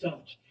and gets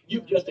touched.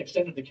 You've just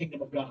extended the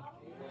kingdom of God.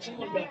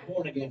 Someone got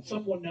born again.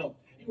 Someone knows.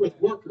 You're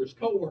with workers,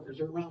 co-workers,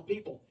 or around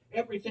people.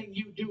 Everything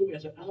you do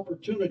is an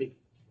opportunity.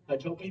 I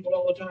tell people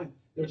all the time.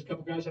 There's a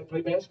couple guys I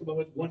play basketball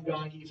with. One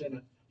guy, he's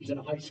in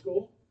a high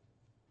school,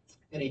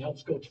 and he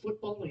helps coach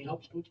football and he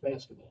helps coach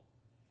basketball.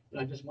 And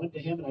I just went to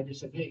him and I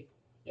just said, hey,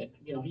 and,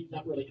 you know, he's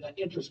not really that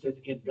interested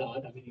in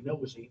God. I mean, he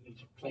knows he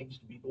claims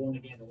to be born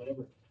again or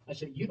whatever. I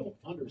said, you don't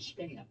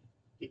understand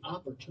the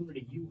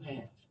opportunity you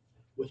have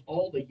with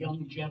all the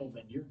young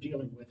gentlemen you're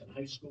dealing with in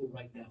high school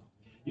right now.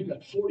 You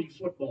got 40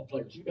 football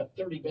players. You got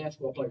 30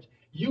 basketball players.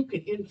 You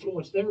can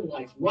influence their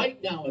life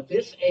right now at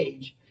this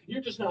age.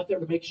 You're just not there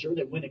to make sure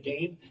they win a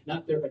game,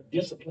 not there to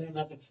discipline.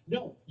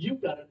 No,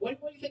 you've got it. Why do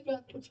you think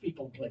God puts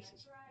people in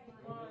places?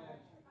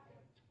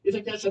 You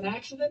think that's an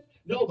accident?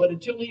 No, but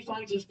until he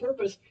finds his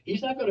purpose,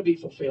 he's not going to be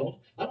fulfilled.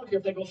 I don't care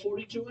if they go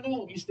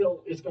 42-0. He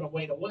still is going to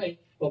wane away.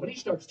 But when he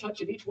starts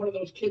touching each one of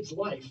those kids'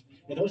 life,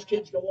 and those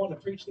kids go on to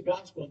preach the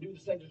gospel and do the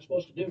things they're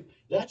supposed to do,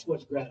 that's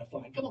what's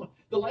gratifying. Come on.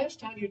 The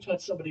last time you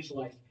touched somebody's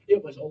life,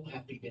 it was, oh,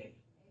 happy day.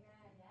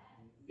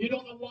 You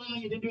don't know why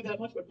you didn't do that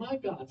much, but my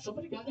God,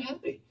 somebody got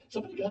happy.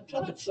 Somebody got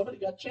touched. Somebody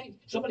got changed.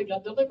 Somebody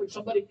got delivered.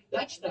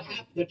 That's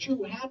the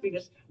true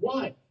happiness.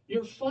 Why?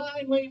 You're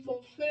finally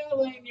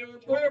fulfilling your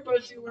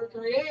purpose you were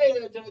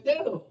created to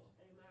do.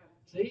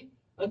 See?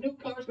 A new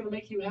car is going to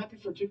make you happy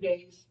for 2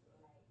 days.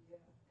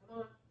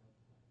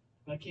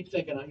 I keep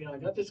thinking, I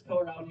got this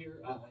car out here.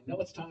 I know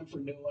it's time for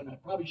a new one. I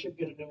probably should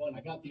get a new one.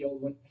 I got the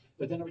old one.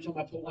 But then every time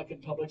I pull, like in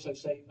Publix, I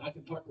say, I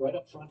can park right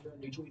up front here in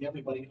between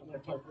everybody. I'm going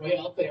to park way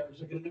out there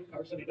so I get a new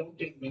car so they don't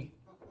ding me.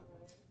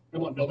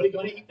 Come on, nobody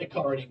going to eat in the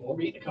car anymore.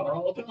 We eat in the car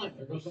all the time.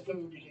 There goes the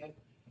food. You can't.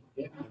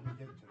 Yeah.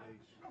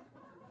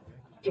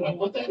 Do I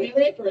want that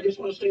headache, or I just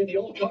want to stay in the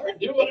old car and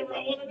do whatever I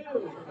want to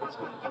do?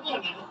 Come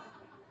on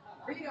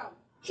now.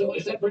 So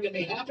is that bringing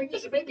me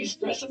happiness? It may be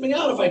stressing me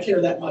out if I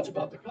care that much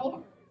about the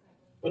car.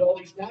 But all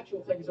these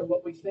natural things are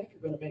what we think are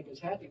going to make us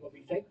happy, what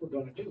we think we're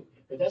going to do.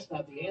 But that's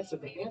not the answer.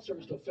 The answer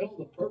is to fulfill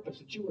the purpose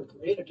that you were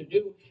created to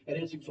do. And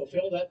as you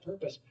fulfill that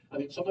purpose, I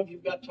mean, some of you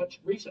got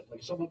touched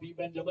recently. Some of you have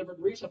been delivered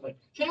recently.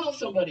 Tell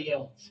somebody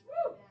else.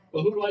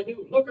 Well, who do I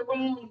do? Look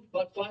around.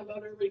 About 5 out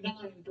of every 9,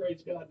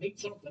 praise God, need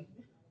something.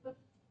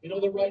 You know,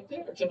 they're right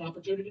there. It's an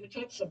opportunity to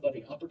touch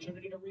somebody,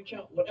 opportunity to reach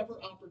out,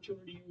 whatever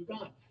opportunity you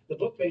got. The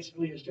book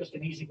basically is just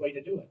an easy way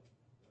to do it.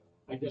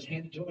 I just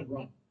hand it to them and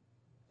run.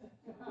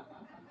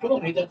 Come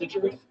on, ain't that the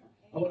truth?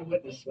 I want to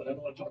witness, but I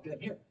don't want to talk to them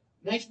here.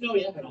 Nice to know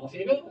you, and off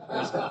you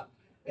go.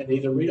 And they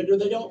either read it or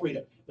they don't read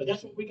it. But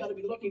that's what we got to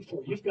be looking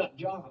for. You've got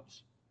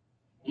jobs.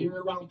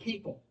 You're around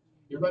people.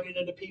 You're running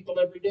into people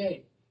every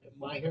day.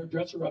 My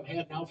hairdresser I've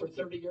had now for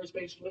 30 years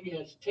basically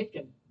has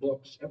taken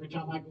books. Every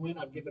time I go in,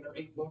 I've given her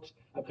 8 books.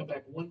 I've come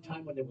back one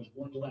time when there was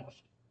one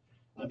left.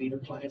 I mean, her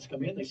clients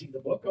come in, they see the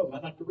book, oh,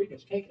 I'd like to read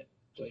this, take it.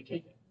 So they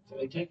take it. So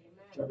they take it.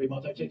 So every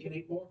month I take in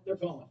 8 more, they're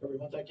gone. Every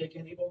month I take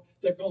in 8 more,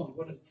 they're gone.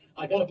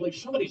 I got to believe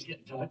somebody's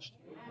getting touched.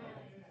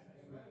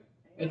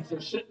 And if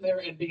they're sitting there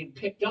and being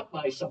picked up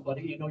by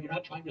somebody, you know, you're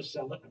not trying to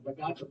sell it, but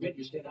God forbid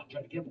you stand out and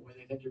try to give away.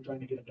 They think you're trying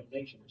to get a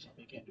donation or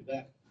something. You can't do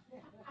that.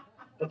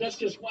 But that's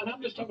just one.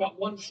 I'm just talking about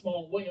one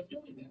small way of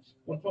doing this.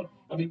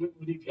 I mean,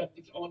 we've got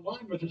this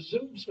online with the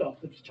Zoom stuff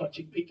that's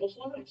touching people's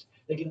lives.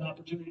 They get an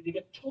opportunity to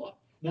get taught.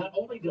 Not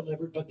only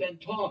delivered, but then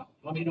taught.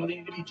 I mean, you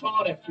need to be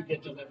taught after you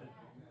get delivered.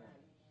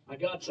 My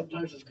God,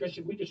 sometimes as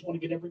Christians, we just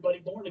want to get everybody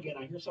born again.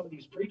 I hear some of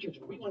these preachers,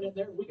 we went in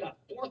there and we got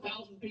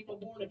 4,000 people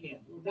born again.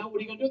 Now what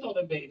are you going to do with all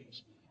them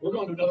babies? We're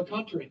going to another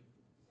country.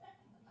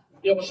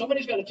 Yeah, well,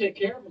 somebody's got to take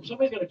care of them.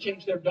 Somebody's got to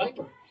change their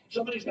diaper.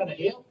 Somebody's got to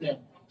help them.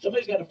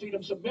 Somebody's got to feed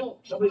them some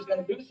milk. Somebody's got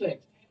to do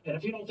things. And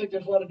if you don't think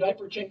there's a lot of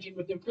diaper changing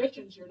with new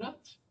Christians, you're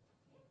nuts.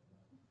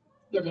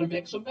 They're going to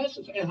make some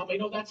messes. And how many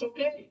know that's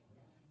okay?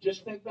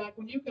 Just think back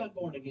when you got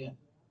born again.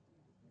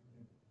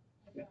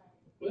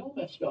 We all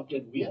messed up,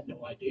 didn't we? We had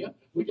no idea.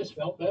 We just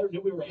felt better,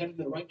 knew we were headed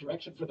in the right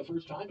direction for the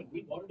first time, and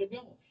we wanted to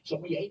go. So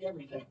we ate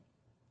everything.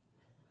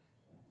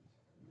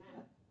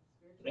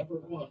 Whatever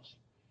it was.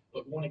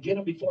 But we want to get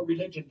them before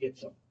religion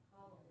gets them.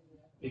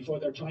 Before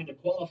they're trying to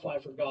qualify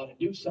for God and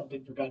do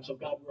something for God, so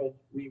God will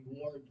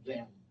reward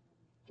them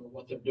for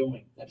what they're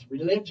doing. That's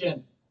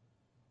religion.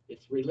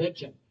 It's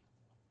religion.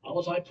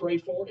 All I pray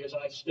for is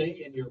I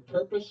stay in your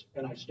purpose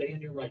and I stay in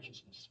your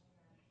righteousness.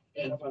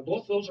 And if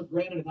both those are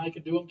granted and I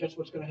can do them, guess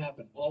what's going to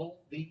happen?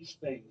 All these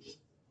things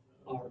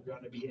are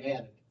going to be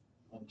added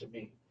unto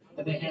me.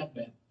 And they have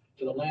been.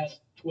 For the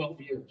last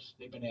 12 years,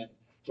 they've been added.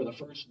 For the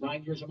first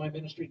 9 years of my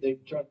ministry,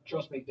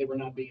 trust me, they were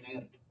not being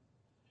added.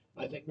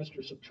 I think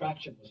Mr.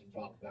 Subtraction was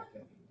involved back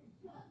then.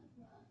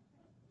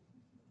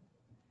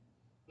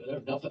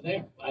 There's nothing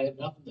there. I had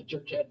nothing. The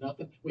church had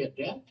nothing. We had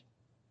debt.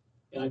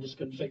 And I just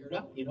couldn't figure it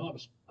out. You know,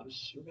 I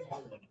was serving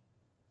God.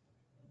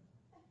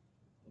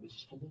 I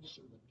was humble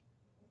servant.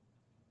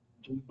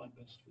 Doing my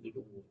best for the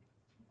Lord.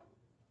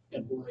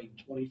 And worrying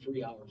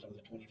 23 hours out of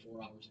the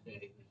 24 hours a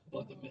day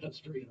about the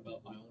ministry and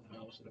about my own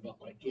house and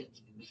about my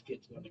kids. And this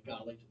kid's going to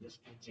college and this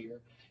kid's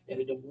here. And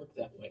it don't work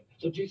that way.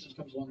 So Jesus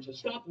comes along and says,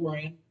 stop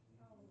worrying.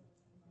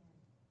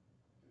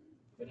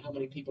 But how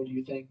many people do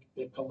you think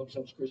that call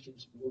themselves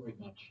Christians worry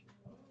much?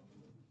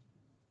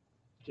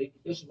 See,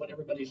 this is what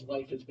everybody's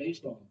life is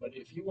based on. But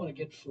if you want to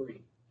get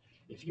free,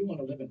 if you want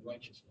to live in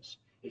righteousness,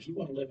 if you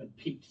want to live in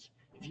peace,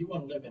 if you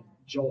want to live in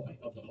joy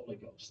of the Holy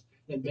Ghost,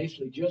 then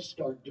basically just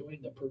start doing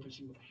the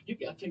purpose you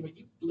got to tell you what,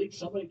 you lead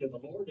somebody to the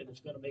Lord and it's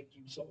going to make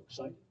you so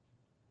excited.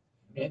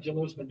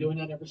 Angelo's been doing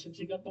that ever since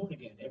he got born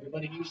again.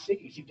 Everybody he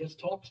sees, he just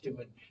talks to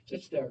and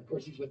sits there. Of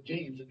course, he's with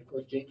James, and of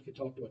course, James could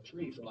talk to a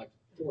tree for like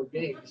 4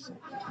 days.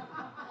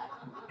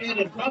 And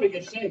it'd probably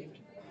get saved.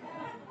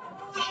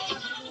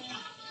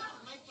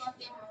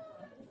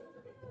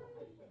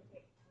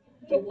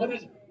 But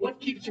what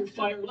keeps your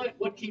fire lit?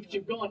 What keeps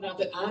you going? Not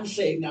that I'm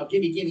saved now,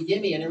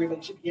 gimme, and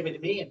everybody should give it to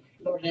me, and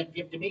Lord have to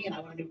give it to me, and I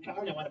want a new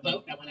car, and I want a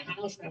boat, and I want a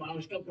house, and I want to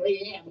always go,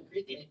 yeah, I'm a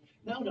Christian.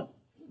 No.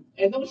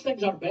 And those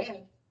things aren't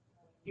bad.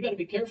 You got to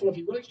be careful. If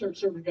you really start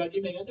serving God,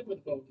 you may end up with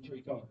a boat and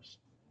 3 cars.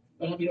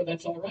 But I mean,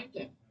 that's all right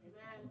then.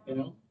 You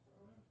know?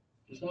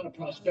 It's not a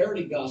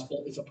prosperity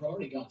gospel, it's a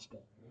priority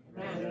gospel.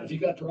 If you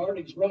got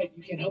priorities right,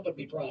 you can't help but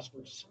be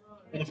prosperous.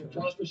 And if you're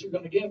prosperous, you're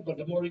going to give, but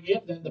the more you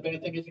give, then the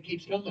bad thing is it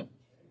keeps coming.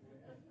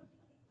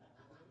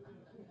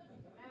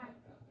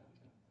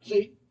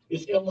 See,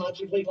 it's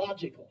illogically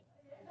logical.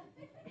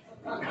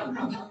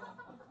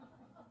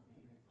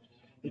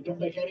 It don't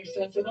make any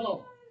sense at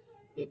all.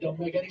 It don't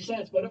make any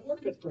sense, but it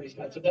worketh, praise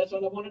God. So that's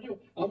what I want to do.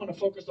 I'm going to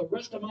focus the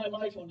rest of my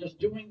life on just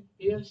doing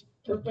His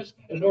purpose.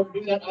 And in order to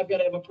do that, I've got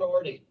to have a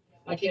priority.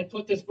 I can't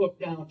put this book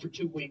down for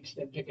 2 weeks,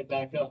 then pick it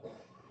back up.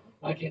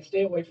 I can't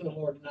stay away from the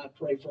Lord and not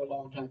pray for a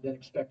long time, then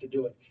expect to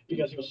do it.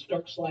 Because you'll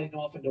start sliding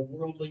off into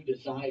worldly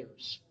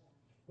desires.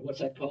 What's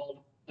that called?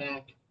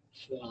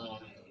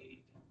 Backslide.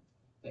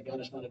 Thank God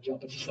it's not a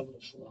jump, it's a little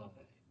slide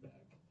back.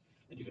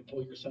 And you can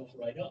pull yourself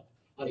right up.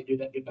 How do you do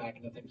that? Get back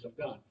in the things of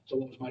God. So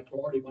what was my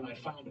priority when I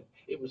found it?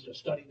 It was to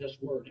study this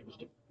word. It was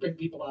to bring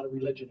people out of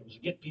religion. It was to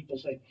get people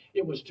saved.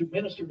 It was to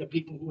minister to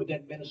people who would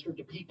then minister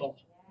to people.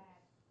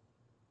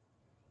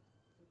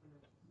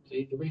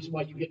 See, the reason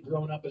why you get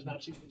grown up is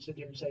not so you can sit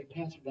here and say,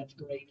 Pastor, that's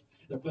great.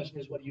 The question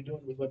is, what are you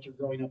doing with what you're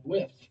growing up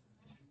with?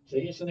 See,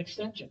 it's an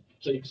extension.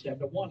 So you extend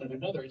to one and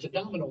another. It's a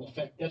domino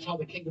effect. That's how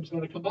the kingdom's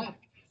going to come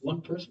back.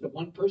 One person to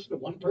one person to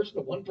one person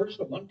to one person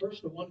to one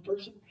person to one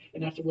person.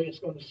 And that's the way it's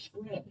going to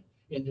spread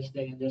in this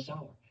day and this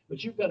hour.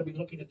 But you've got to be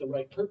looking at the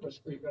right purpose,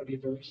 or you're going to be a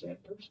very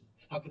sad person.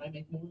 How can I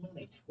make more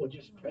money? Well,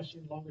 just press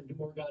in longer and do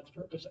more God's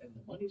purpose, and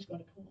the money's going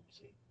to come.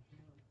 See,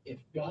 if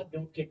God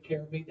don't take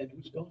care of me, then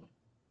who's going?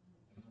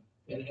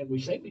 And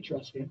we say we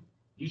trust Him.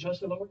 You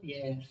trust the Lord?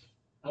 Yes.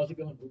 How's it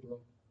going? We're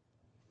broke.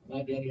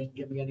 My daddy doesn't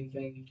give me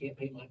anything. He can't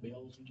pay my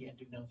bills. He can't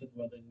do nothing.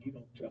 Well, then you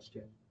don't trust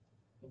him.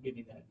 Don't give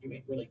me that. You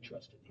ain't really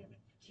trusting him.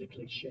 It's the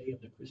cliche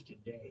of the Christian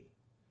day,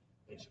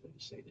 basically,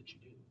 to say that you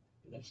do.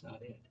 But that's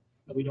not it.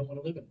 And we don't want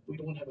to live in. We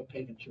don't want to have a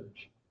pagan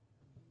church.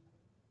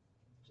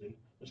 See,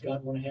 does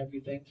God want to have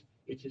you things?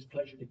 It's his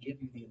pleasure to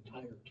give you the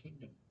entire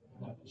kingdom,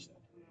 the Bible said.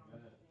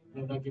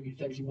 He'll not give you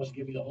things. He wants to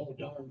give you the whole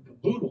darn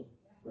caboodle.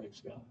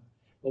 Praise God.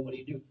 But what do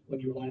you do when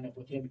you line up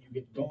with him and you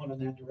get going in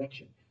that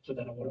direction? So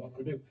then what do I want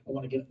to do? I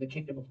want to get in the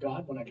kingdom of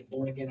God. When I get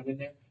born again, I'm in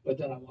there. But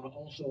then I want to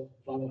also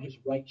follow his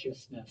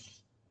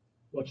righteousness.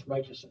 What's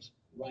righteousness?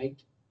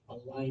 Right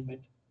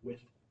alignment with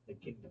the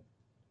kingdom.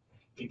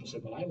 People say,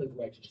 well, I live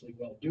righteously.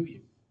 Well, do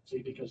you?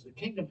 See, because the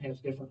kingdom has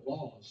different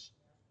laws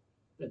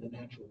than the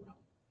natural realm.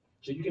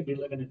 So you can be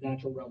living in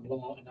natural realm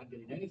law and not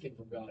getting anything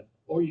from God,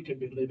 or you can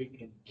be living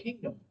in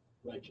kingdom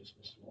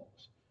righteousness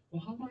laws.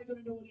 Well, how am I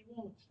going to know what he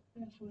wants?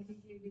 That's why he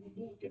gave me the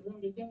book and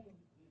wrote it down.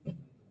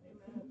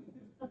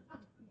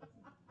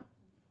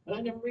 And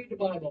I never read the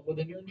Bible. Well,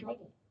 then you're in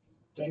trouble.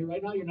 Tell you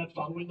right now, you're not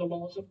following the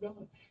laws of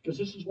God. Because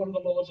this is one of the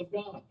laws of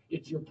God.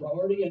 It's your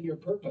priority and your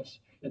purpose.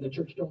 And the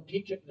church don't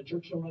teach it, and the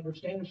church don't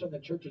understand it, so the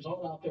church is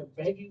all out there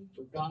begging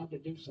for God to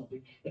do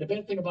something. And the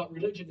bad thing about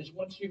religion is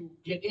once you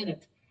get in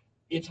it,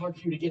 it's hard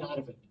for you to get out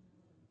of it.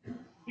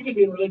 You can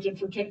be in religion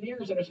for 10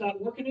 years and it's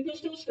not working and you'll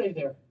still stay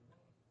there.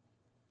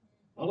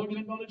 How long have you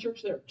been going to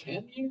church there?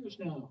 10 years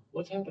now.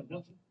 What's happened?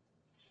 Nothing.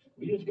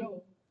 We just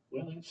go.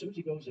 Well, Aunt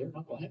Susie goes there and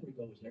Uncle Henry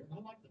goes there. And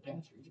I like the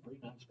pastor. He's a pretty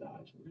nice guy.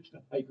 So we're just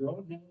going, are you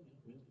growing now?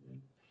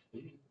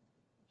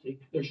 See,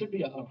 there should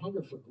be a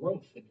hunger for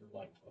growth in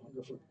your life, a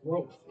hunger for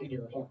growth in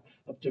your heart,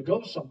 to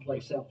go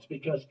someplace else.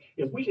 Because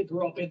if we could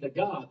grow up into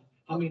God,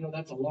 how many know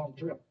that's a long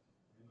trip?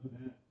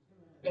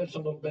 It's a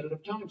little bit at a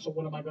time. So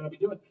what am I going to be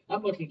doing?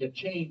 I'm looking to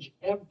change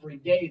every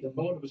day the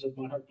motives of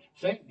my heart.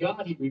 Thank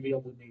God he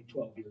revealed to me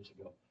 12 years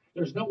ago.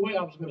 There's no way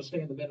I was going to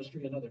stay in the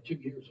ministry another 2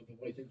 years with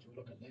the way things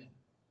were looking then.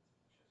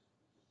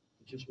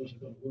 It just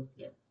wasn't going to work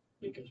there.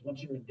 Because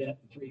once you're in debt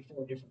in 3,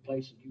 4 different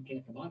places, you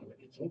can't come out of it.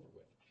 It's over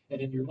with.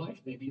 And in your life,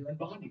 maybe you're in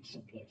bondage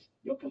someplace.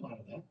 You'll come out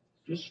of that.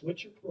 Just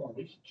switch your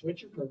priorities,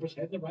 switch your purpose,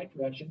 head in the right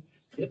direction,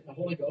 get the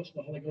Holy Ghost,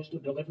 and the Holy Ghost will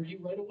deliver you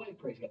right away.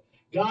 Praise God.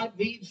 God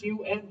needs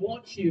you and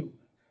wants you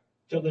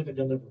to live in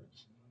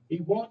deliverance.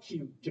 He wants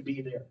you to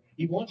be there.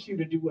 He wants you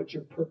to do what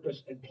your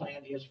purpose and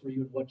plan is for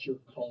you and what you're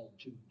called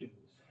to do.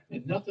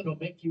 And nothing will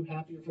make you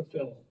happy or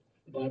fulfilled.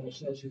 The Bible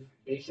says,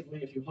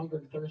 if you hunger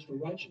and thirst for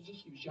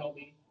righteousness,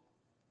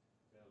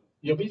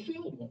 you'll be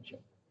filled, won't you?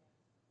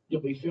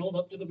 You'll be filled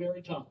up to the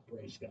very top,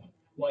 praise God.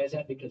 Why is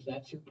that? Because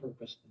that's your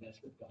purpose, and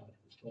that's what God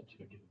has told you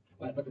to do.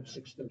 All right, look at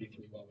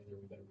 6:33 while we're there.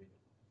 We better read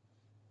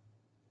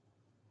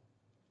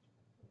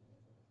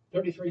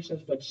it. 33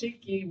 says, but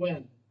seek ye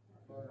when?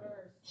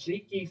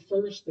 Seek ye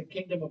first the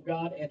kingdom of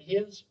God and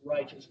his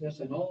righteousness,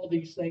 and all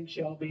these things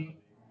shall be,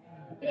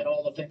 and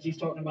all the things he's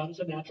talking about is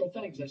the natural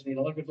things, isn't he?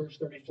 Now look at verse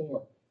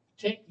 34.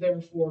 Take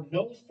therefore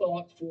no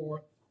thought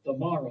for the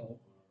morrow,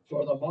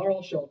 for the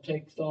morrow shall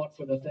take thought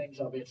for the things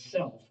of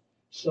itself.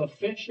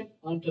 Sufficient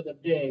unto the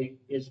day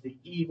is the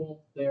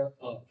evil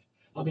thereof.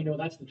 How many know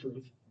that's the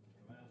truth?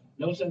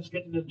 No sense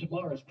getting into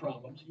tomorrow's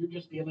problems. You're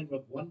just dealing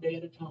with one day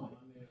at a time.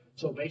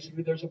 So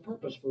basically, there's a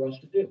purpose for us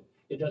to do.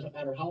 It doesn't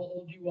matter how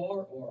old you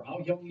are or how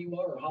young you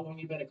are or how long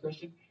you've been a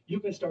Christian.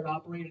 You can start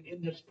operating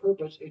in this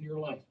purpose in your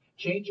life.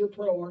 Change your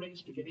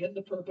priorities to get in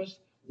the purpose.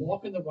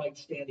 Walk in the right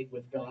standing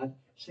with God.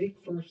 Seek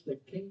first the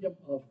kingdom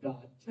of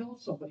God. Tell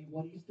somebody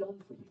what he's done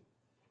for you.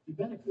 If you've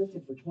been a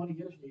Christian for 20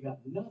 years and you got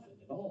nothing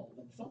at all,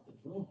 then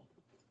something's wrong.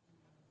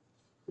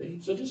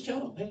 So just tell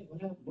them, hey,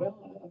 what happened? Well,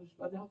 I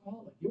was an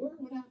alcoholic. You were?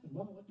 What happened?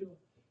 Well, I went to a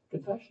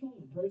confessional,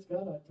 and praise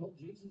God, I told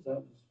Jesus I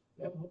was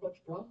having a whole bunch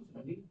of problems,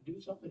 and I needed to do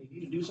something. He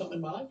needed to do something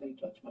in my life, and he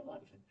touched my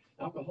life. And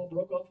alcohol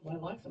broke off my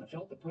life, and I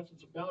felt the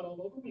presence of God all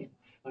over me. And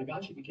my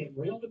gosh, he became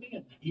real to me,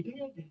 and he did.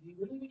 Did he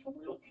really become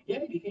real? Yeah,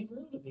 he became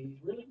real to me.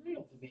 He's really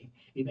real to me.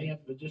 He may have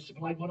just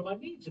supplied one of my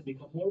needs and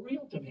become more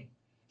real to me.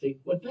 See,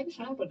 when things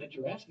happen that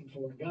you're asking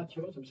for, and God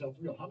shows himself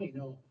real, how many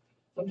know?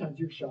 Sometimes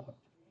you're shocked.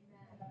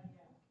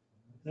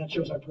 And that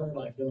shows our prayer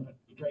life, doesn't it?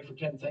 You pray for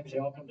 10 things, they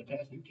all come to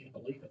pass, and you can't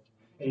believe it.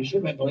 And you should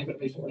have been believing it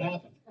before it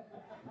happened.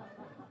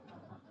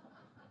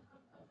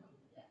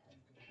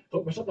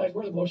 But sometimes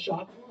we're the most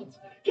shocked ones.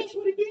 Guess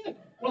what he did?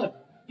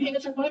 What? He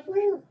answered my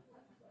prayer.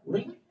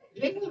 Really?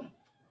 Yeah.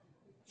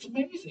 It's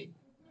amazing.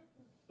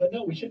 But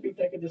no, we should be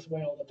thinking this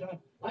way all the time.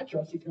 I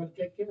trust he's going to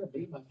take care of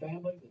me, my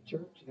family, the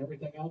church, and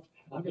everything else.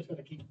 I'm just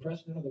going to keep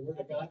pressing into the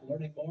Word of God,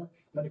 learning more.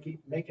 I'm going to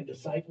keep making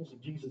disciples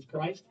of Jesus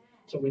Christ.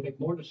 So we make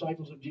more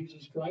disciples of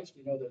Jesus Christ.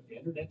 You know, the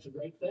internet's a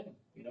great thing.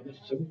 You know, this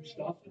Zoom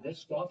stuff and this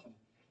stuff. And,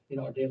 you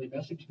know, our daily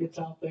message gets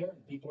out there,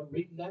 and people are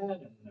reading that,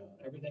 and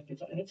everything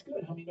gets out. And it's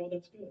good. How many know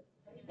that's good?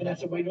 And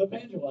that's a way to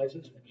evangelize,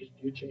 isn't it?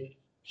 You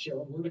share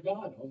a Word of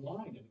God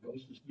online, and it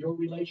goes to your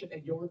relation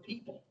and your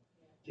people.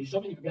 See,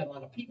 some of you have got a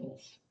lot of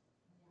peoples.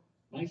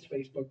 Nice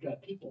Facebook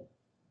got people.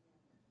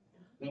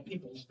 Not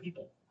people's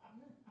people.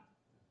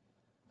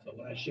 So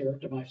when I share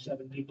it to my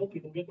 7 people,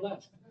 people get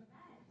blessed.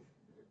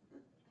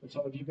 But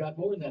some of you got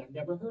more than that. I've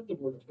never heard the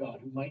word of God,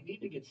 who might need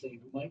to get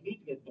saved, who might need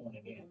to get born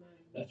again.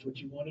 That's what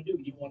you want to do.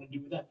 You want to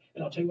do that.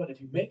 And I'll tell you what,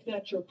 if you make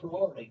that your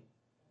priority,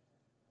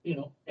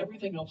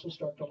 everything else will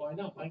start to line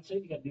up. I'm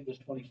saying you got to do this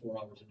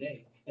 24 hours a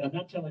day. And I'm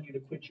not telling you to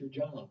quit your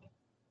job.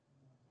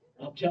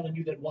 I'm telling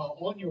you that while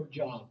on your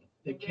job,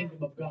 the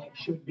kingdom of God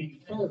should be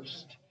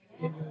first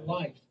in your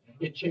life.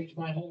 It changed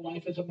my whole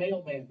life as a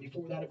mailman.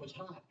 Before that, it was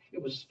hot.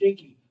 It was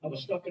stinky. I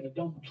was stuck in a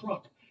dumb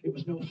truck. It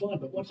was no fun.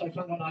 But once I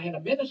found out I had a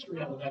ministry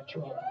out of that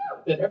truck,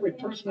 that every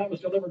person I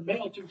was delivering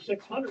mail to,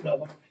 600 of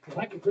them, and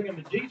I could bring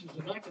them to Jesus,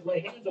 and I could lay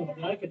hands on them,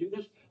 and I could do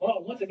this. Oh,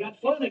 once it got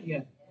fun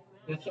again.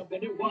 It's something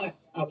new. Why?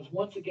 I was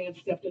once again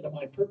stepped into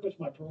my purpose.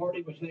 My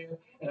priority was there,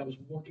 and I was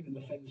working in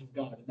the things of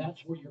God. And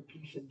that's where your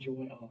peace and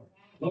joy are.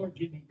 Lord,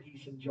 give me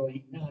peace and joy.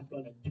 He's not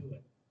going to do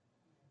it.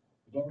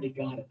 We've already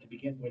got it to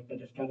begin with, but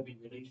it's got to be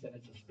released, and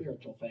it's a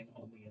spiritual thing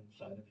on the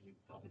inside of you.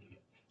 Hallelujah.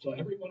 So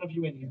every one of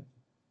you in here,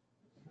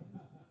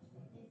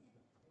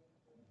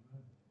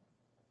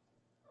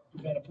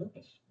 you've got a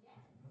purpose.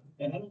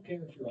 And I don't care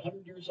if you're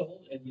 100 years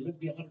old and you live to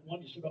be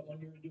 101, you still got 1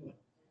 year to do it.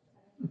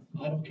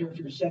 I don't care if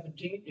you're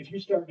 17. If you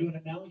start doing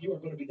it now, you are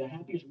going to be the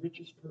happiest,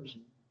 richest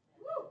person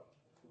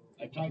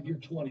at time you're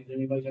 20 that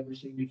anybody's ever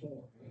seen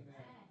before.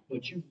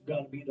 But you've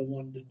got to be the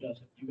one that does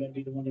it. You've got to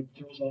be the one that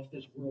throws off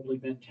this worldly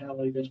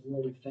mentality, this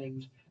worldly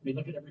things. I mean,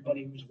 look at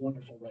everybody who's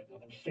wonderful right now.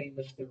 They're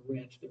famous, they're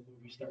rich, they're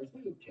movie stars.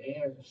 Who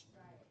cares?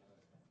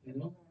 If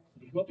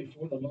you go up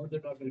before the Lord,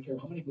 they're not going to care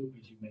how many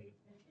movies you made,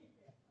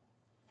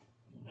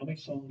 how many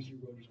songs you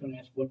wrote. He's going to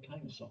ask what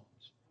kind of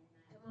songs,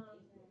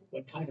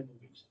 what kind of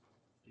movies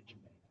did you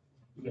make?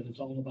 Because it's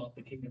all about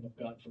the kingdom of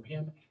God for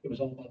him. It was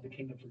all about the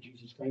kingdom for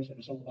Jesus Christ, and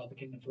it's all about the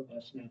kingdom for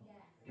us now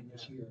in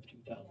this year of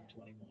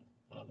 2021.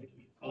 Hallelujah.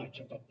 All right,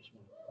 jump up this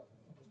morning.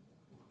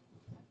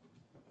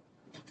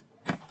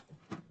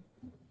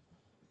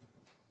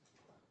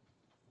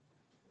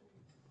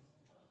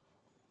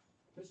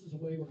 This is the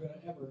way we're going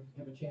to ever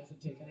have a chance to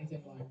take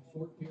anything like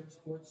Fort Pierce,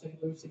 Fort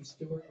St. Lucie,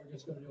 Stewart. We're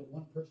just going to do it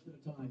one person at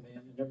a time,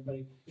 man. And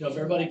everybody, if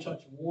everybody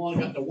touched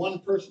got to one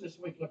person this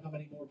week, look how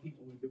many more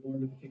people would be born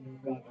into the kingdom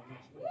of God by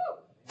next week.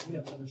 We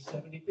have another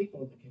 70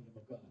 people in the kingdom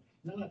of God.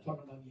 Now, I'm not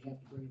talking about you have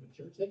to bring them to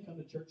church. They can come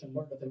to church and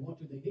learn if they want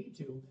to. They need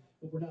to.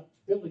 But we're not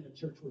building a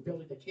church. We're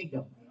building the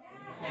kingdom.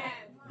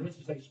 This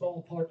is a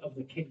small part of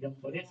the kingdom,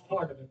 but it's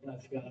part of it,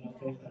 bless God. I'll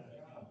tell you that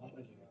right now.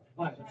 Hallelujah.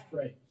 All right, let's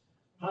pray.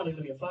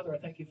 Hallelujah. Father, I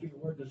thank you for your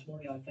word this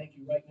morning. I thank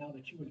you right now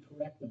that you would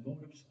correct the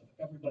motives of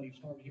everybody's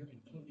heart here,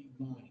 including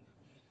mine.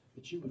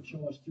 That you would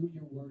show us through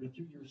your word and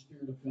through your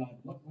Spirit of God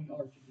what we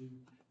are to do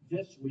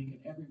this week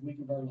and every week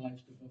of our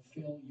lives to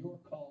fulfill your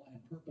call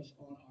and purpose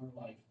on our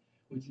life,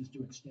 which is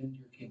to extend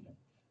your kingdom.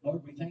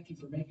 Lord, we thank you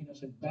for making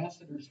us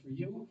ambassadors for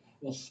you.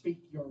 We'll speak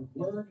your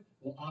word,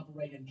 we'll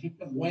operate in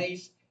kingdom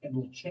ways, and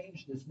we'll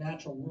change this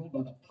natural world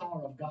by the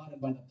power of God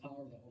and by the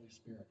power of the Holy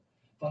Spirit.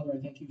 Father,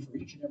 I thank you for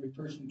each and every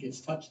person who gets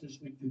touched this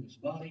week through this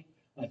body.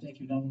 I thank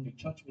you not only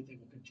touch, but they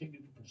will continue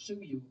to pursue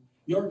you,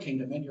 your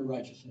kingdom, and your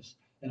righteousness.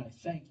 And I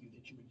thank you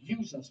that you would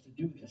use us to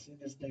do this in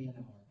this day and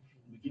hour.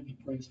 And we give you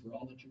praise for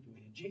all that you're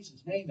doing. In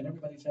Jesus' name, and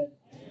everybody said,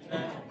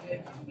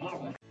 Amen. All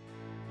right.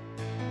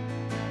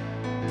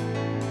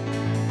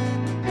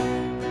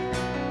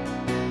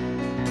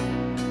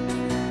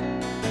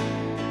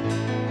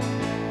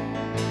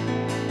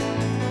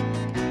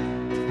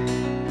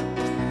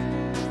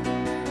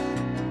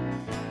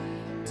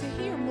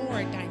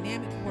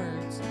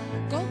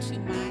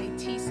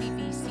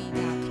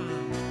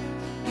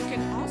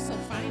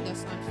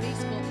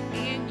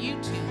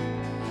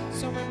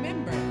 So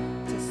remember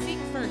to seek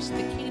first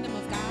the kingdom